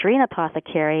Village Green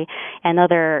Apothecary and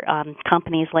other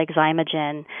companies like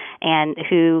Zymogen and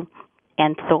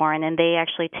Thorne, and they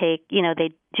actually take,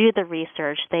 they do the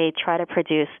research. They try to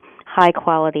produce high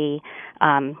quality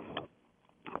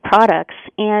products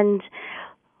and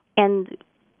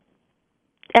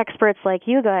experts like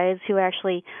you guys who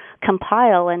actually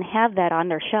compile and have that on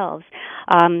their shelves.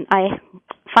 I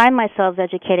find myself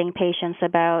educating patients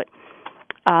about,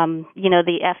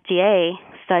 the FDA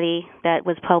study that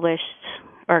was published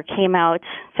or came out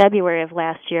February of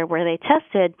last year where they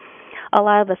tested a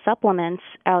lot of the supplements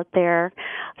out there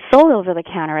sold over the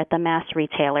counter at the mass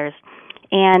retailers.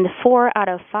 And 4 out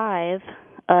of 5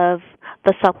 of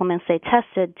the supplements they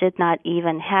tested did not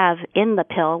even have in the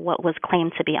pill what was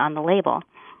claimed to be on the label.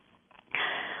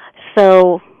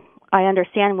 So I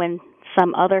understand when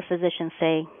some other physicians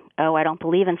say, oh, I don't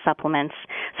believe in supplements,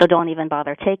 so don't even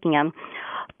bother taking them.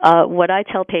 What I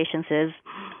tell patients is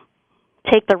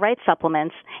take the right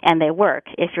supplements, and they work.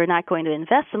 If you're not going to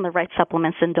invest in the right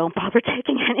supplements, then don't bother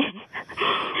taking any.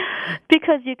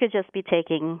 Because you could just be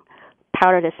taking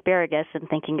powdered asparagus and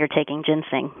thinking you're taking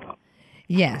ginseng.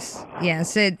 Yes,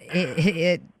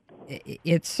 it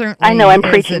certainly. I know I'm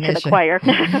is preaching to issue. the choir.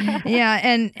 Yeah,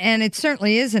 and it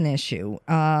certainly is an issue.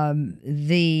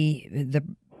 The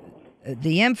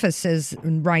emphasis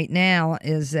right now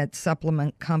is that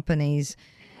supplement companies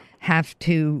have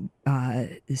to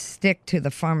stick to the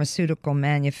pharmaceutical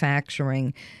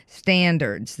manufacturing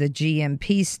standards, the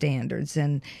GMP standards,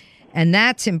 and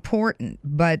that's important.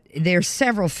 But there's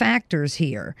several factors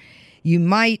here. You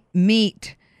might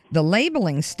meet the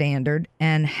labeling standard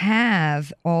and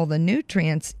have all the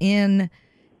nutrients in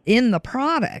the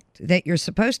product that you're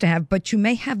supposed to have, but you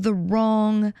may have the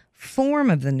wrong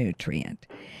form of the nutrient.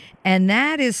 And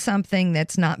that is something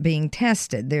that's not being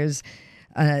tested. There's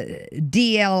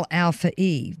DL-alpha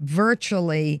E,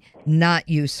 virtually not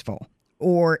useful.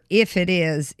 Or if it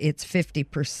is, it's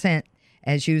 50%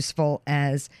 as useful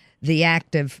as the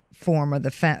active form or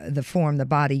the form the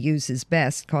body uses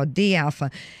best, called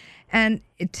D-alpha. And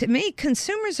to me,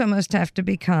 consumers almost have to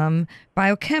become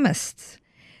biochemists.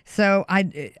 So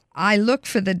I look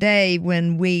for the day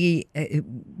when we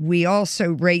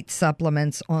also rate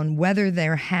supplements on whether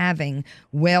they're having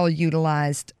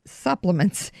well-utilized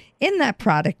supplements in that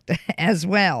product as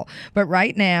well. But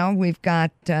right now we've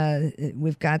got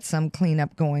some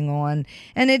cleanup going on,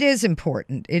 and it is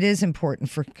important. It is important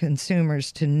for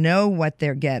consumers to know what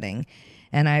they're getting,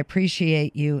 and I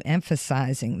appreciate you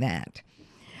emphasizing that.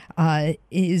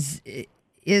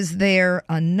 Is there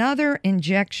another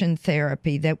injection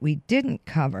therapy that we didn't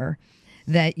cover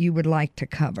that you would like to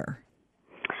cover?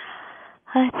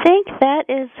 I think that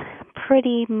is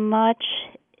pretty much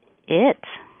it.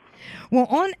 Well,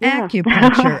 on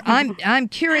acupuncture, I'm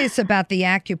curious about the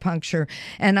acupuncture,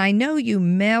 and I know you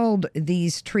meld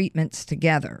these treatments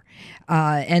together,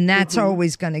 and that's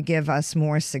always going to give us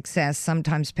more success.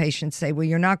 Sometimes patients say, well,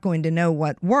 you're not going to know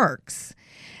what works.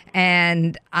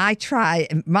 And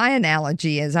my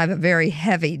analogy is I have a very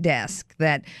heavy desk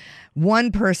that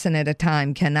one person at a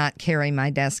time cannot carry my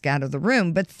desk out of the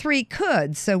room, but 3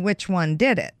 could, so which one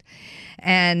did it?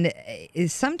 And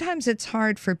sometimes it's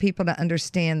hard for people to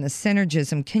understand the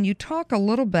synergism. Can you talk a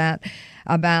little bit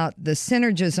about the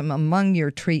synergism among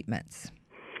your treatments?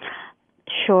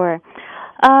 Sure.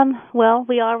 Well,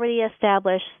 we already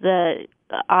established the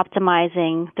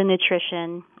optimizing the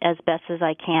nutrition as best as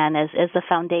I can as the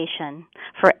foundation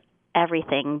for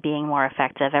everything being more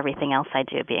effective, everything else I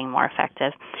do being more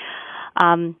effective.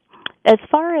 As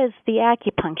far as the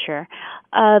acupuncture,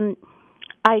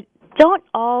 I don't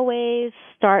always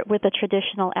start with the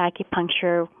traditional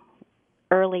acupuncture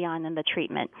early on in the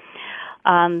treatment.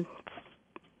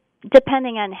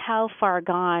 Depending on how far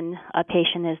gone a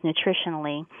patient is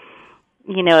nutritionally,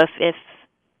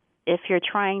 if you're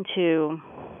trying to,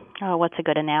 what's a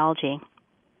good analogy?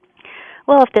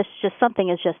 Well, if there's just something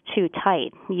is just too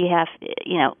tight, you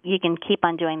can keep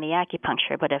on doing the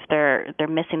acupuncture, but if they're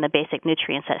missing the basic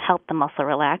nutrients that help the muscle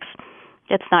relax,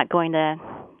 it's not going to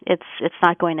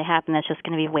happen. It's just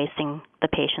going to be wasting the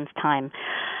patient's time.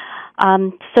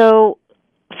 So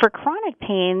for chronic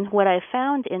pain, what I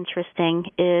found interesting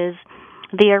is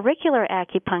the auricular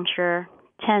acupuncture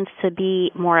tends to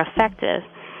be more effective.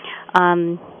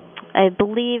 I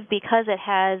believe because it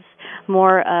has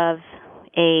more of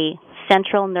a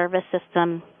central nervous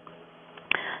system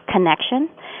connection,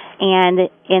 And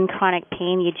in chronic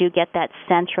pain, you do get that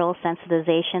central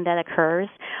sensitization that occurs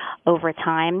over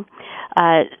time.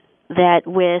 That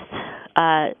with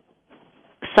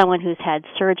someone who's had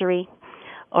surgery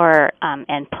or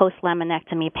and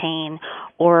post-laminectomy pain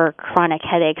or chronic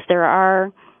headaches, there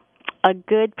are a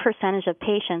good percentage of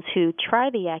patients who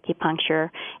try the acupuncture,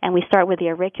 and we start with the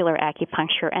auricular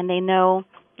acupuncture, and they know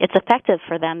it's effective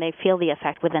for them. They feel the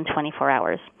effect within 24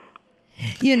 hours.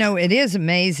 You know, it is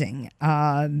amazing.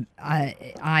 I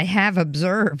have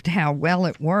observed how well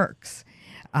it works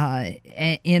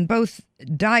in both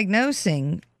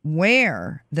diagnosing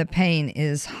where the pain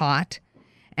is hot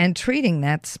and treating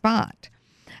that spot.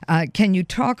 Can you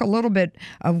talk a little bit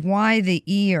of why the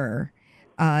ear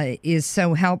is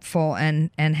so helpful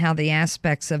and how the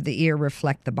aspects of the ear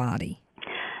reflect the body?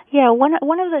 Yeah, one of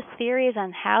the theories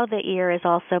on how the ear is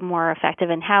also more effective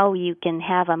and how you can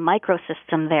have a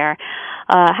microsystem there,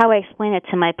 how I explain it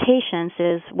to my patients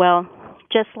is, well,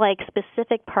 just like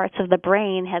specific parts of the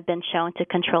brain have been shown to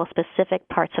control specific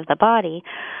parts of the body,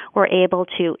 we're able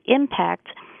to impact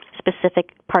specific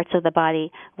parts of the body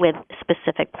with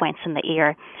specific points in the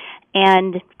ear.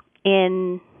 And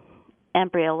in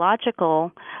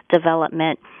embryological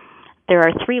development, there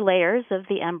are 3 layers of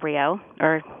the embryo,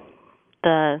 or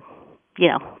the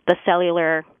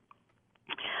cellular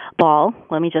ball.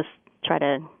 Let me just try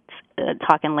to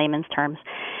talk in layman's terms.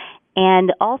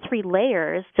 And all 3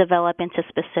 layers develop into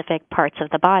specific parts of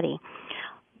the body.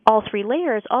 All 3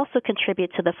 layers also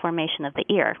contribute to the formation of the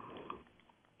ear,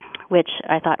 which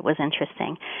I thought was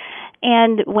interesting.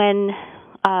 And when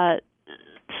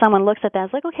someone looks at that,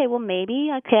 it's like, okay, well,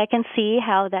 I can see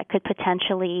how that could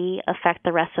potentially affect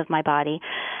the rest of my body,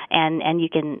 and you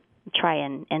can try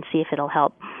and see if it'll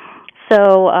help.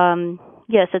 So,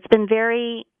 yes, it's been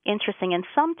very interesting, and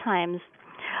sometimes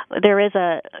there is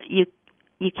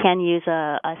you can use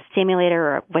a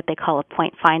stimulator, or what they call a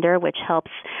point finder, which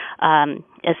helps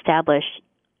establish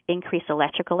increased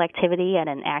electrical activity at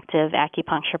an active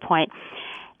acupuncture point.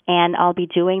 And I'll be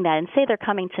doing that, and say they're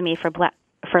coming to me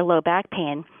for low back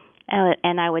pain,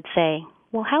 and I would say,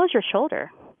 well, how is your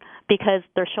shoulder? Because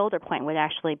their shoulder point would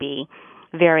actually be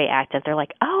very active. They're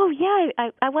like, oh, yeah,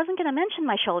 I wasn't going to mention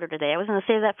my shoulder today. I was going to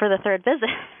save that for the 3rd visit.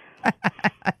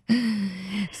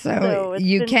 So it's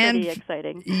been pretty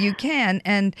exciting. You can.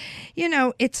 And, you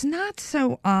know, it's not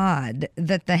so odd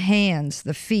that the hands,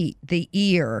 the feet, the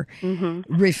ear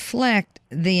reflect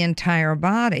the entire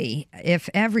body. If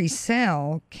every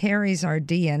cell carries our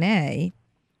DNA,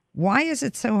 why is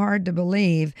it so hard to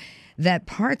believe that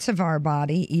parts of our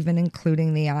body, even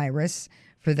including the iris,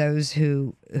 for those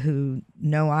who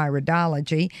know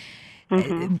iridology,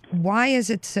 why is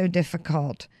it so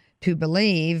difficult to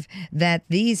believe that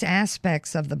these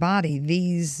aspects of the body,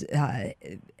 these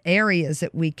areas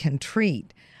that we can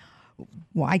treat,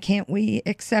 why can't we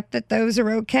accept that those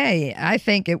are okay? I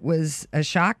think it was a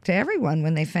shock to everyone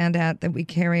when they found out that we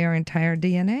carry our entire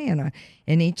DNA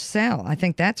in each cell. I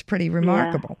think that's pretty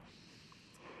remarkable. Yeah.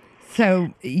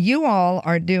 So you all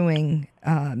are doing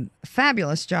a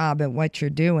fabulous job at what you're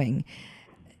doing.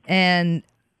 And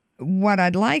what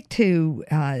I'd like to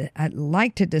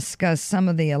discuss some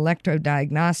of the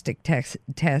electrodiagnostic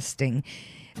testing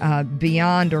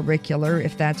beyond auricular,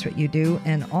 if that's what you do,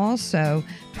 and also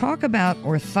talk about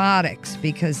orthotics,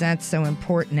 because that's so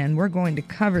important, and we're going to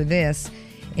cover this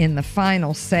in the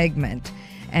final segment.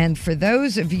 And for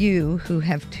those of you who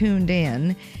have tuned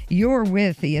in, you're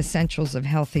with the Essentials of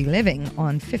Healthy Living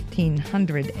on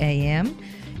 1500 AM.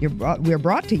 We're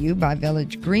brought to you by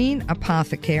Village Green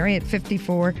Apothecary at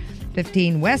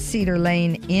 5415 West Cedar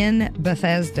Lane in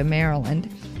Bethesda, Maryland.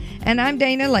 And I'm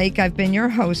Dana Lake. I've been your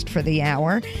host for the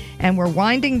hour, and we're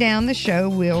winding down the show.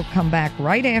 We'll come back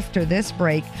right after this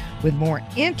break with more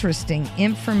interesting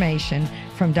information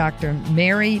from Dr.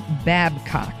 Mary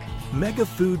Babcock. Mega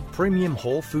Food Premium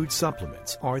Whole Food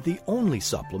Supplements are the only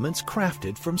supplements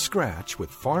crafted from scratch with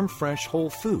farm-fresh whole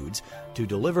foods to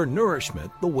deliver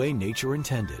nourishment the way nature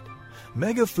intended.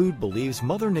 Mega Food believes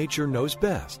Mother Nature knows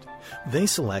best. They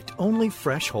select only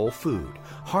fresh whole food,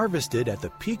 harvested at the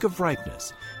peak of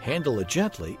ripeness, handle it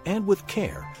gently and with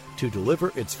care to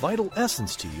deliver its vital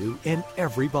essence to you in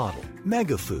every bottle.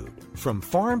 Mega Food, from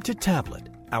farm to tablet.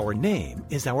 Our name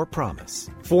is our promise.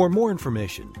 For more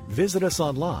information, visit us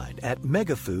online at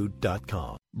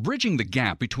megafood.com. Bridging the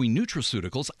gap between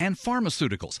nutraceuticals and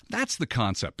pharmaceuticals. That's the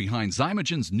concept behind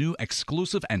Zymogen's new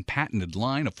exclusive and patented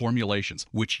line of formulations,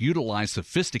 which utilize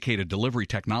sophisticated delivery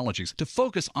technologies to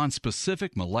focus on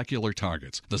specific molecular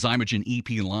targets. The Zymogen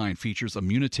EP line features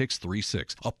Immunotix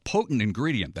 3.6, a potent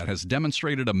ingredient that has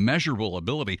demonstrated a measurable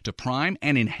ability to prime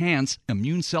and enhance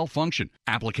immune cell function.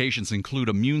 Applications include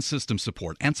immune system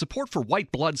support and support for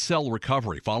white blood cell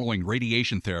recovery following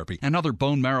radiation therapy and other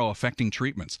bone marrow affecting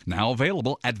treatments. Now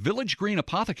available at Village Green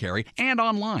Apothecary and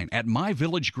online at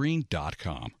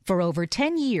myvillagegreen.com. For over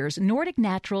 10 years, Nordic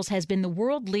Naturals has been the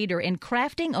world leader in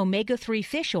crafting omega-3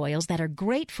 fish oils that are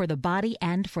great for the body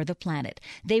and for the planet.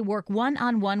 They work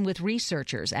one-on-one with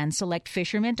researchers and select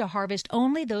fishermen to harvest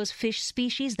only those fish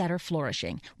species that are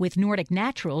flourishing. With Nordic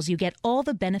Naturals, you get all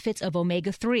the benefits of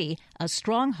omega-3, a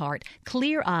strong heart,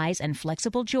 clear eyes, and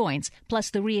flexible joints, plus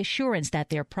the reassurance that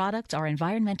their products are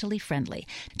environmentally friendly.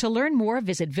 To learn more,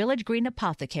 visit Village Green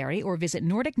Apothecary or visit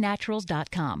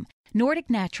NordicNaturals.com. Nordic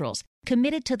Naturals,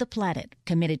 committed to the planet,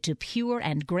 committed to pure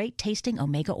and great-tasting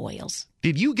omega oils.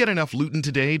 Did you get enough lutein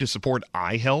today to support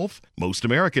eye health? Most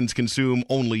Americans consume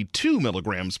only 2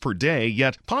 milligrams per day,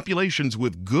 yet populations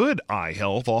with good eye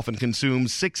health often consume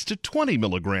 6 to 20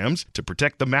 milligrams to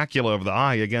protect the macula of the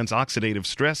eye against oxidative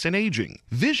stress and aging.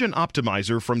 Vision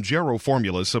Optimizer from Gero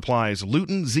Formulas supplies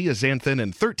lutein, zeaxanthin,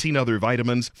 and 13 other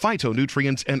vitamins,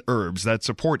 phytonutrients, and herbs that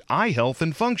support eye health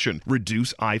and function,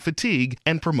 reduce eye fatigue,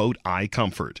 and promote eye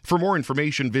comfort. For more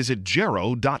information, visit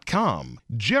Gero.com.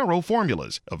 Gero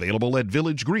Formulas, available at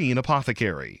Village Green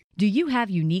Apothecary. Do you have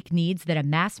unique needs that a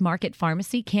mass market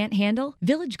pharmacy can't handle?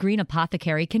 Village Green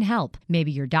Apothecary can help.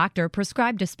 Maybe your doctor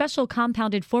prescribed a special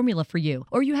compounded formula for you,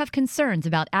 or you have concerns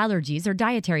about allergies or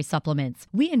dietary supplements.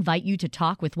 We invite you to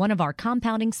talk with one of our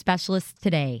compounding specialists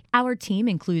today. Our team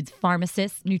includes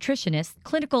pharmacists, nutritionists,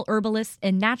 clinical herbalists,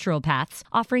 and naturopaths,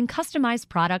 offering customized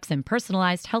products and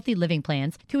personalized healthy living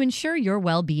plans to ensure your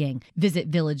well-being. Visit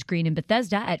Village Green in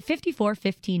Bethesda at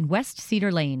 5415 West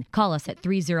Cedar Lane. Call us at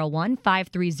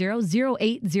 301-530-0800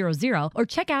 or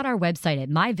check out our website at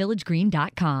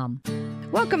myvillagegreen.com.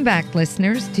 Welcome back,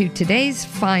 listeners, to today's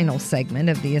final segment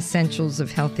of the Essentials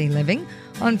of Healthy Living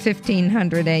on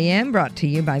 1500 AM, brought to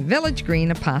you by Village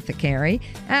Green Apothecary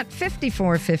at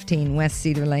 5415 West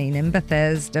Cedar Lane in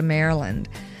Bethesda, Maryland.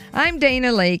 I'm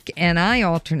Dana Lake, and I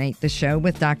alternate the show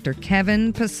with Dr.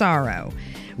 Kevin Passaro.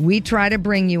 We try to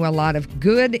bring you a lot of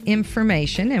good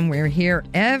information, and we're here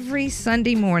every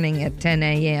Sunday morning at 10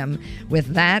 a.m. with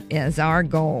that as our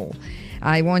goal.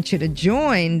 I want you to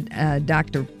join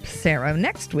Dr. Passaro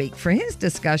next week for his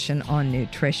discussion on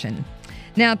nutrition.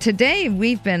 Now, today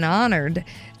we've been honored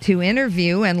to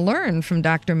interview and learn from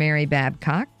Dr. Mary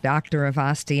Babcock, Doctor of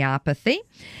Osteopathy.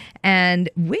 And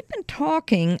we've been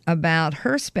talking about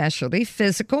her specialty,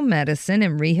 physical medicine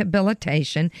and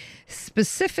rehabilitation,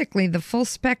 specifically the full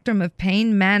spectrum of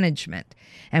pain management.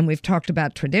 And we've talked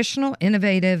about traditional,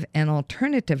 innovative, and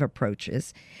alternative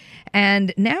approaches.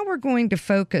 And now we're going to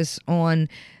focus on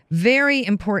very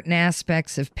important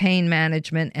aspects of pain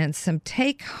management and some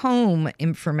take-home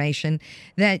information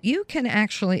that you can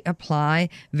actually apply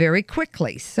very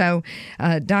quickly. So,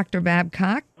 Dr.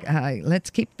 Babcock, let's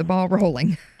keep the ball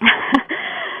rolling.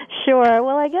 Sure.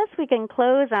 Well, I guess we can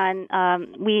close on,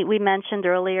 we mentioned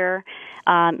earlier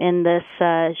in this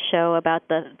show about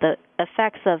the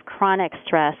effects of chronic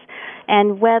stress,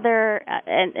 and whether,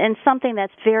 and something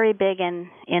that's very big in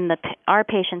our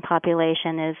patient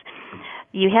population is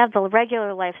you have the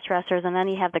regular life stressors, and then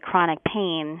you have the chronic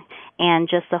pain, and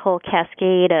just the whole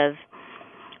cascade of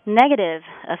negative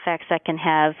effects that can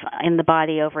have in the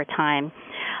body over time.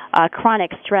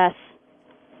 Chronic stress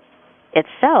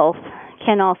itself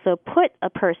can also put a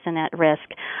person at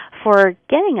risk for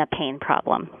getting a pain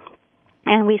problem.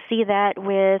 And we see that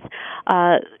with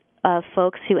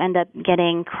folks who end up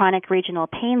getting chronic regional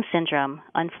pain syndrome,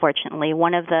 unfortunately.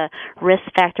 One of the risk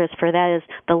factors for that is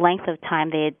the length of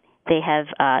time they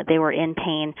were in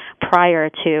pain prior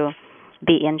to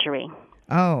the injury.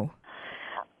 Oh.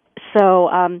 So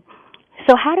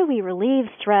how do we relieve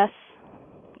stress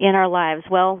in our lives?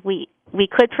 Well, we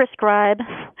could prescribe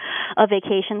a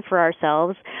vacation for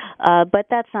ourselves, but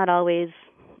that's not always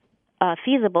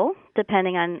feasible,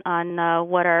 depending on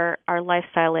what our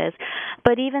lifestyle is.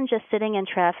 But even just sitting in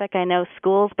traffic, I know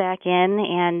school's back in,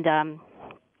 and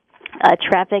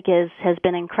traffic has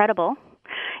been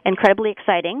incredibly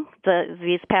exciting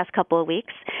these past couple of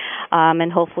weeks,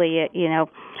 and hopefully,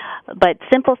 but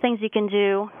simple things you can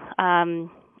do,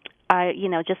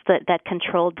 just that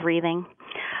controlled breathing.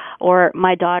 Or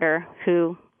my daughter,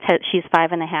 she's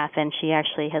 5.5, and she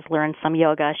actually has learned some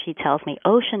yoga. She tells me,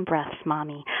 ocean breaths,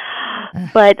 Mommy.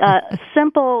 But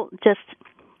simple, just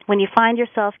when you find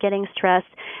yourself getting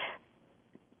stressed,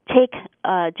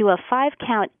 do a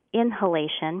 5-count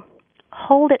inhalation,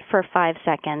 hold it for 5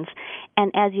 seconds,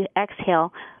 and as you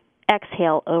exhale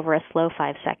over a slow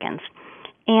 5 seconds.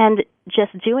 And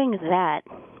just doing that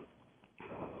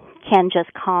can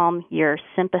just calm your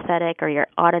sympathetic or your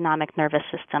autonomic nervous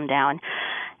system down.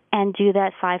 And do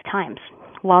that 5 times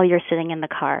while you're sitting in the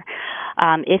car.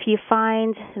 If you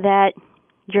find that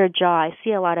your jaw, I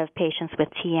see a lot of patients with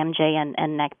TMJ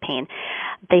and neck pain.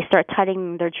 They start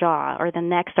tightening their jaw, or the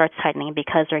neck starts tightening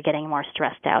because they're getting more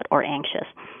stressed out or anxious.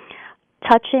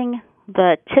 Touching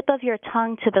the tip of your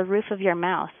tongue to the roof of your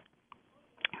mouth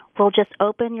will just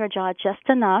open your jaw just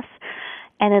enough,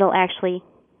 and it'll actually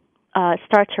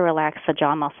start to relax the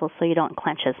jaw muscles so you don't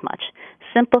clench as much.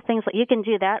 Simple things like you can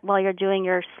do that while you're doing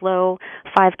your slow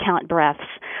 5-count breaths.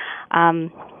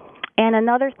 And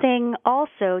another thing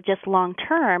also, just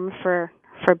long-term for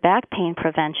back pain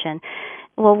prevention,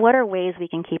 well, what are ways we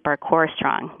can keep our core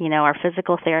strong? You know, our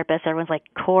physical therapist, everyone's like,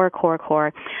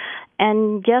 core.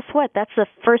 And guess what? That's the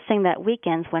first thing that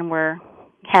weakens when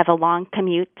have a long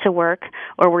commute to work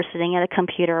or we're sitting at a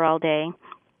computer all day.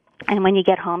 And when you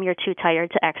get home, you're too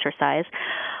tired to exercise.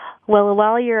 Well,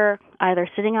 while you're either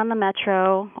sitting on the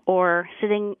metro or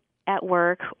sitting at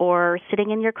work or sitting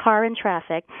in your car in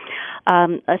traffic,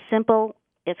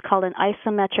 it's called an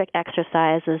isometric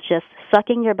exercise, is just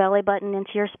sucking your belly button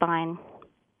into your spine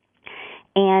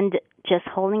and just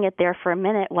holding it there for a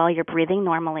minute while you're breathing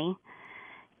normally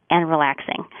and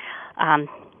relaxing.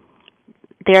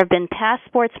 There have been past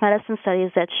sports medicine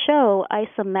studies that show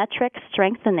isometric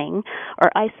strengthening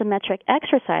or isometric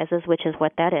exercises, which is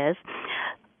what that is,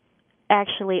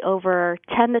 actually over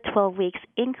 10 to 12 weeks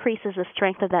increases the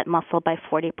strength of that muscle by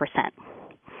 40%.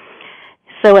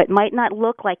 So it might not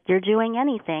look like you're doing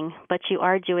anything, but you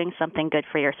are doing something good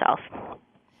for yourself.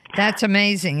 That's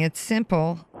amazing. It's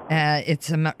simple.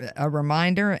 It's a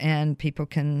reminder, and people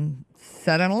can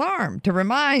set an alarm to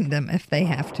remind them if they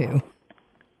have to.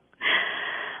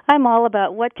 I'm all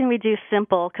about what can we do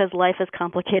simple, because life is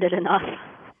complicated enough.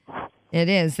 It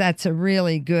is. That's a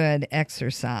really good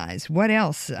exercise. What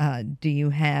else do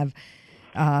you have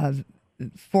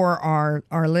for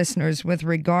our listeners with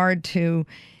regard to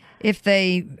if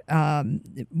they,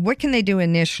 what can they do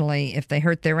initially if they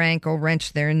hurt their ankle,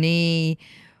 wrench their knee?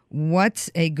 What's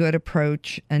a good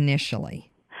approach initially?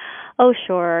 Oh,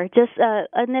 sure. Just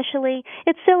initially,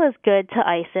 it still is good to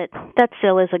ice it. That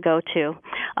still is a go-to.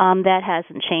 That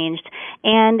hasn't changed.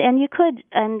 And you could,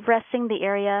 and resting the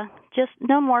area, just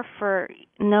no more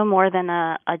than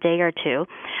a day or two.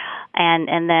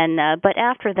 And then, but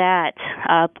after that,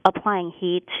 applying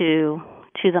heat to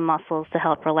the muscles to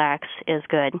help relax is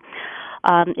good.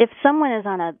 If someone is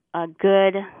on a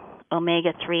good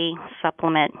omega-3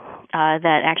 supplement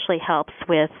that actually helps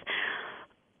with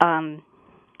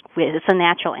it's a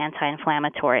natural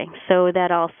anti-inflammatory. So that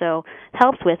also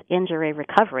helps with injury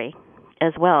recovery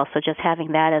as well. So just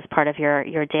having that as part of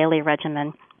your daily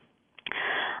regimen.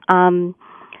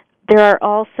 There are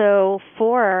also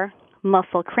for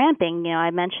muscle cramping,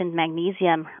 I mentioned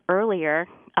magnesium earlier,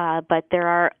 but there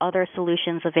are other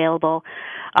solutions available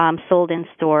sold in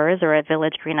stores or at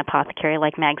Village Green Apothecary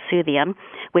like Magsuthium,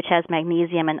 which has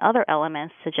magnesium and other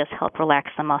elements to just help relax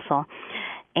the muscle.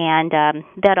 And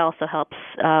that also helps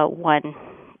one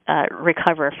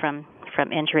recover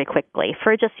from injury quickly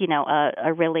for just,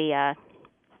 a really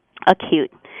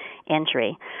acute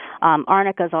injury.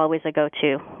 Arnica is always a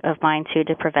go-to of mine, too,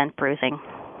 to prevent bruising.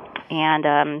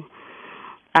 And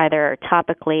either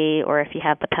topically or if you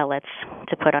have the pellets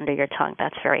to put under your tongue,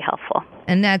 that's very helpful.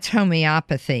 And that's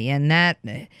homeopathy. And that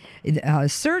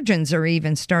surgeons are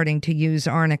even starting to use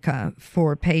arnica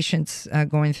for patients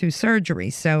going through surgery.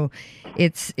 So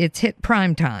it's hit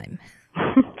prime time.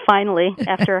 Finally,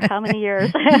 after how many years?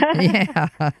 Yeah.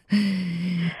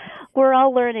 We're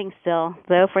all learning still,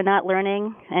 though. If we're not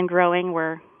learning and growing,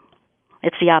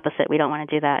 it's the opposite. We don't want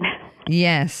to do that.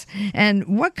 Yes.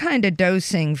 And what kind of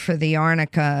dosing for the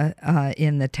arnica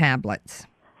in the tablets?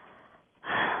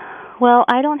 Well,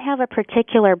 I don't have a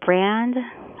particular brand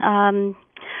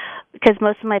because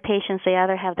most of my patients, they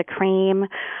either have the cream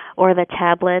or the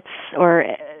tablets, or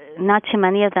not too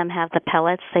many of them have the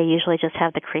pellets. They usually just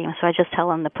have the cream. So I just tell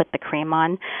them to put the cream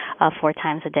on 4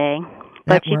 times a day.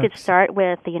 But you could start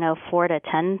with, 4 to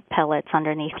 10 pellets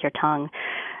underneath your tongue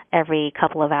every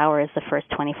couple of hours, the first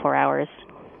 24 hours.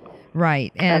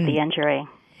 Right. And of the injury.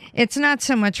 It's not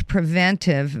so much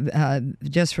preventive,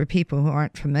 just for people who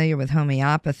aren't familiar with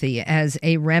homeopathy, as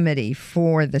a remedy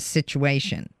for the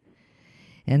situation.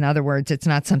 In other words, it's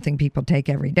not something people take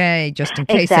every day just in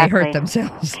case they hurt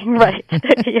themselves. Right.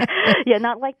 Yeah,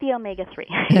 not like the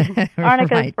omega-3.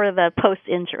 Arnica for the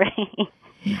post-injury.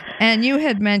 And you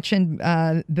had mentioned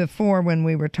before when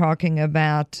we were talking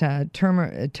about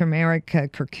turmeric,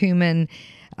 curcumin.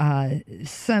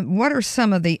 What are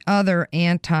some of the other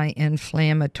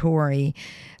anti-inflammatory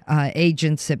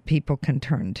agents that people can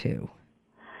turn to?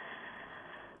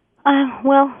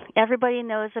 Well, everybody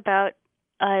knows about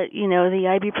the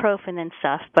ibuprofen and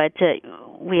stuff, but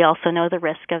we also know the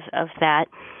risk of that.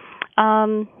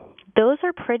 Those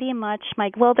are pretty much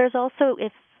there's also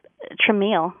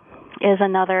Trameal is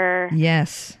another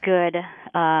good.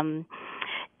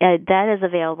 That is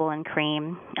available in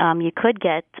cream. You could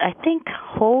get, I think,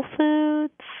 Whole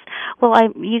Foods.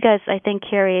 Well, you guys, I think,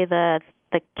 carry the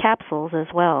capsules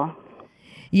as well.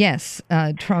 Yes,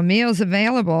 Trameal's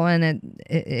available, and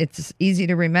it's easy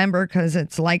to remember because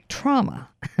it's like trauma.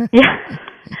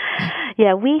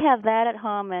 Yeah, we have that at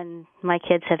home, and my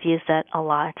kids have used that a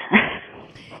lot.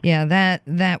 Yeah,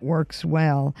 that works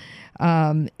well.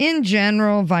 In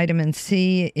general, vitamin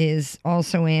C is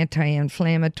also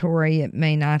anti-inflammatory. It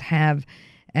may not have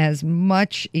as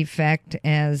much effect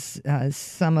as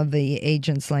some of the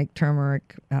agents like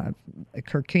turmeric,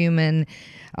 curcumin,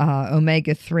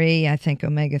 omega-3. I think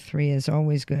omega-3 is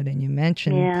always good, and you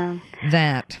mentioned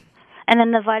that. And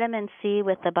then the vitamin C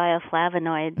with the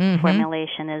bioflavonoid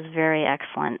formulation is very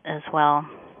excellent as well.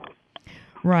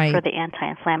 Right. For the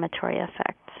anti-inflammatory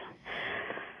effect.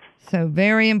 So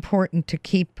very important to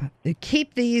keep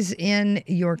these in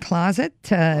your closet,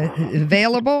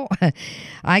 available.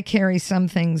 I carry some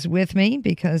things with me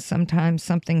because sometimes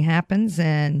something happens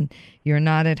and you're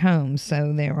not at home.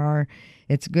 So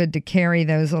it's good to carry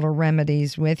those little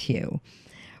remedies with you.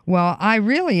 Well, I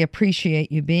really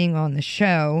appreciate you being on the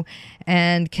show.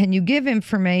 And can you give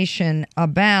information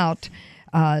about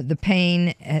the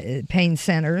pain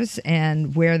centers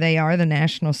and where they are, the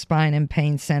National Spine and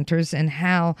Pain Centers, and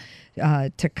how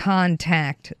to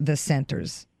contact the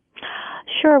centers?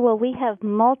 Sure. Well, we have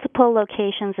multiple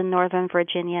locations in Northern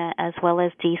Virginia as well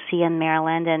as D.C. and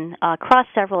Maryland and across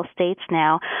several states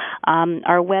now.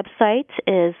 Our website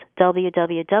is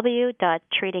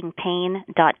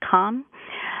www.treatingpain.com,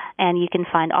 and you can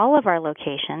find all of our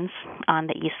locations on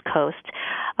the East Coast.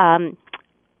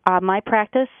 My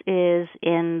practice is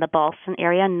in the Ballston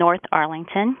area, North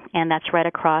Arlington, and that's right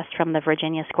across from the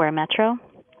Virginia Square Metro.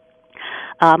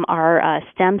 Our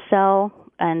stem cell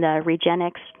and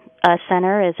Regenics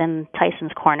Center is in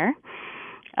Tyson's Corner,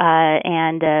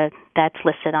 and that's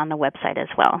listed on the website as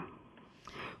well.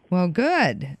 Well,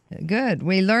 good.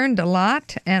 We learned a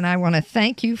lot, and I want to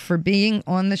thank you for being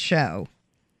on the show.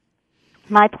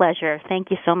 My pleasure.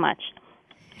 Thank you so much.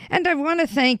 And I want to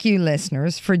thank you,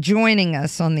 listeners, for joining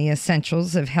us on the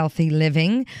Essentials of Healthy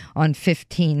Living on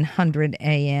 1500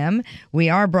 AM. We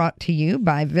are brought to you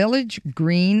by Village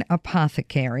Green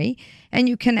Apothecary, and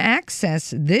you can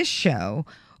access this show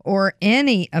or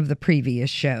any of the previous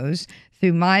shows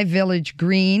through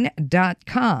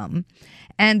myvillagegreen.com.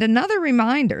 And another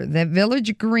reminder that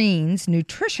Village Green's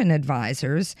nutrition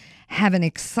advisors have an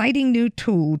exciting new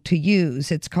tool to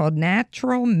use. It's called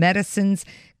Natural Medicines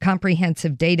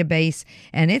Comprehensive Database,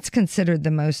 and it's considered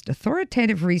the most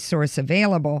authoritative resource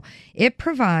available. It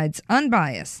provides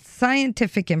unbiased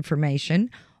scientific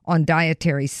information on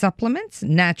dietary supplements,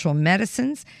 natural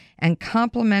medicines, and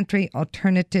complementary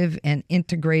alternative and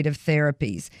integrative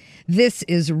therapies. This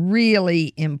is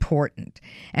really important.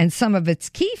 And some of its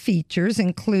key features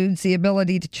includes the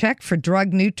ability to check for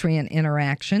drug-nutrient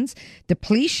interactions,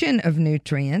 depletion of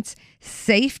nutrients,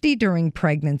 safety during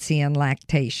pregnancy and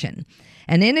lactation.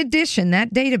 And in addition,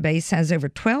 that database has over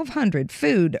 1,200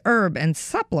 food, herb, and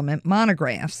supplement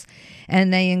monographs,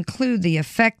 and they include the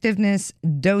effectiveness,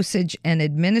 dosage, and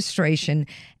administration,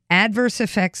 adverse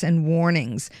effects, and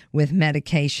warnings with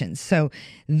medications. So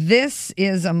this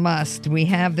is a must. We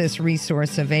have this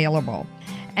resource available.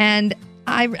 And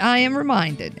I am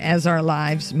reminded as our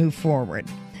lives move forward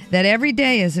that every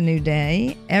day is a new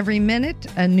day, every minute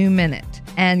a new minute,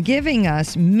 and giving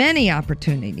us many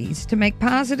opportunities to make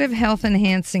positive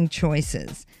health-enhancing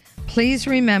choices. Please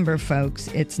remember, folks,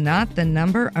 it's not the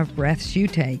number of breaths you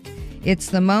take, it's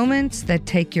the moments that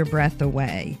take your breath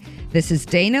away. This is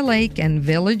Dana Lake and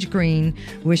Village Green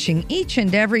wishing each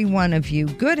and every one of you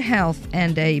good health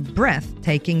and a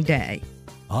breathtaking day.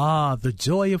 Ah, the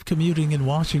joy of commuting in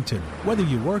Washington. Whether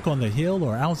you work on the Hill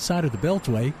or outside of the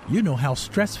Beltway, you know how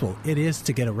stressful it is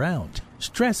to get around.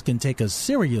 Stress can take a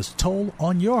serious toll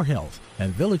on your health,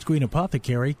 and Village Green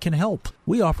Apothecary can help.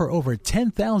 We offer over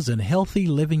 10,000 healthy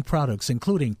living products,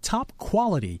 including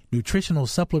top-quality nutritional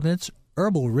supplements,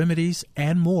 herbal remedies,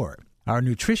 and more. Our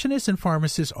nutritionists and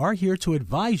pharmacists are here to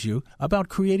advise you about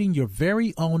creating your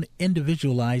very own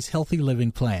individualized healthy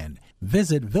living plan.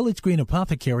 Visit Village Green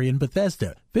Apothecary in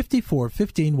Bethesda,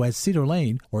 5415 West Cedar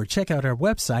Lane, or check out our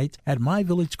website at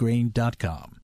myvillagegreen.com.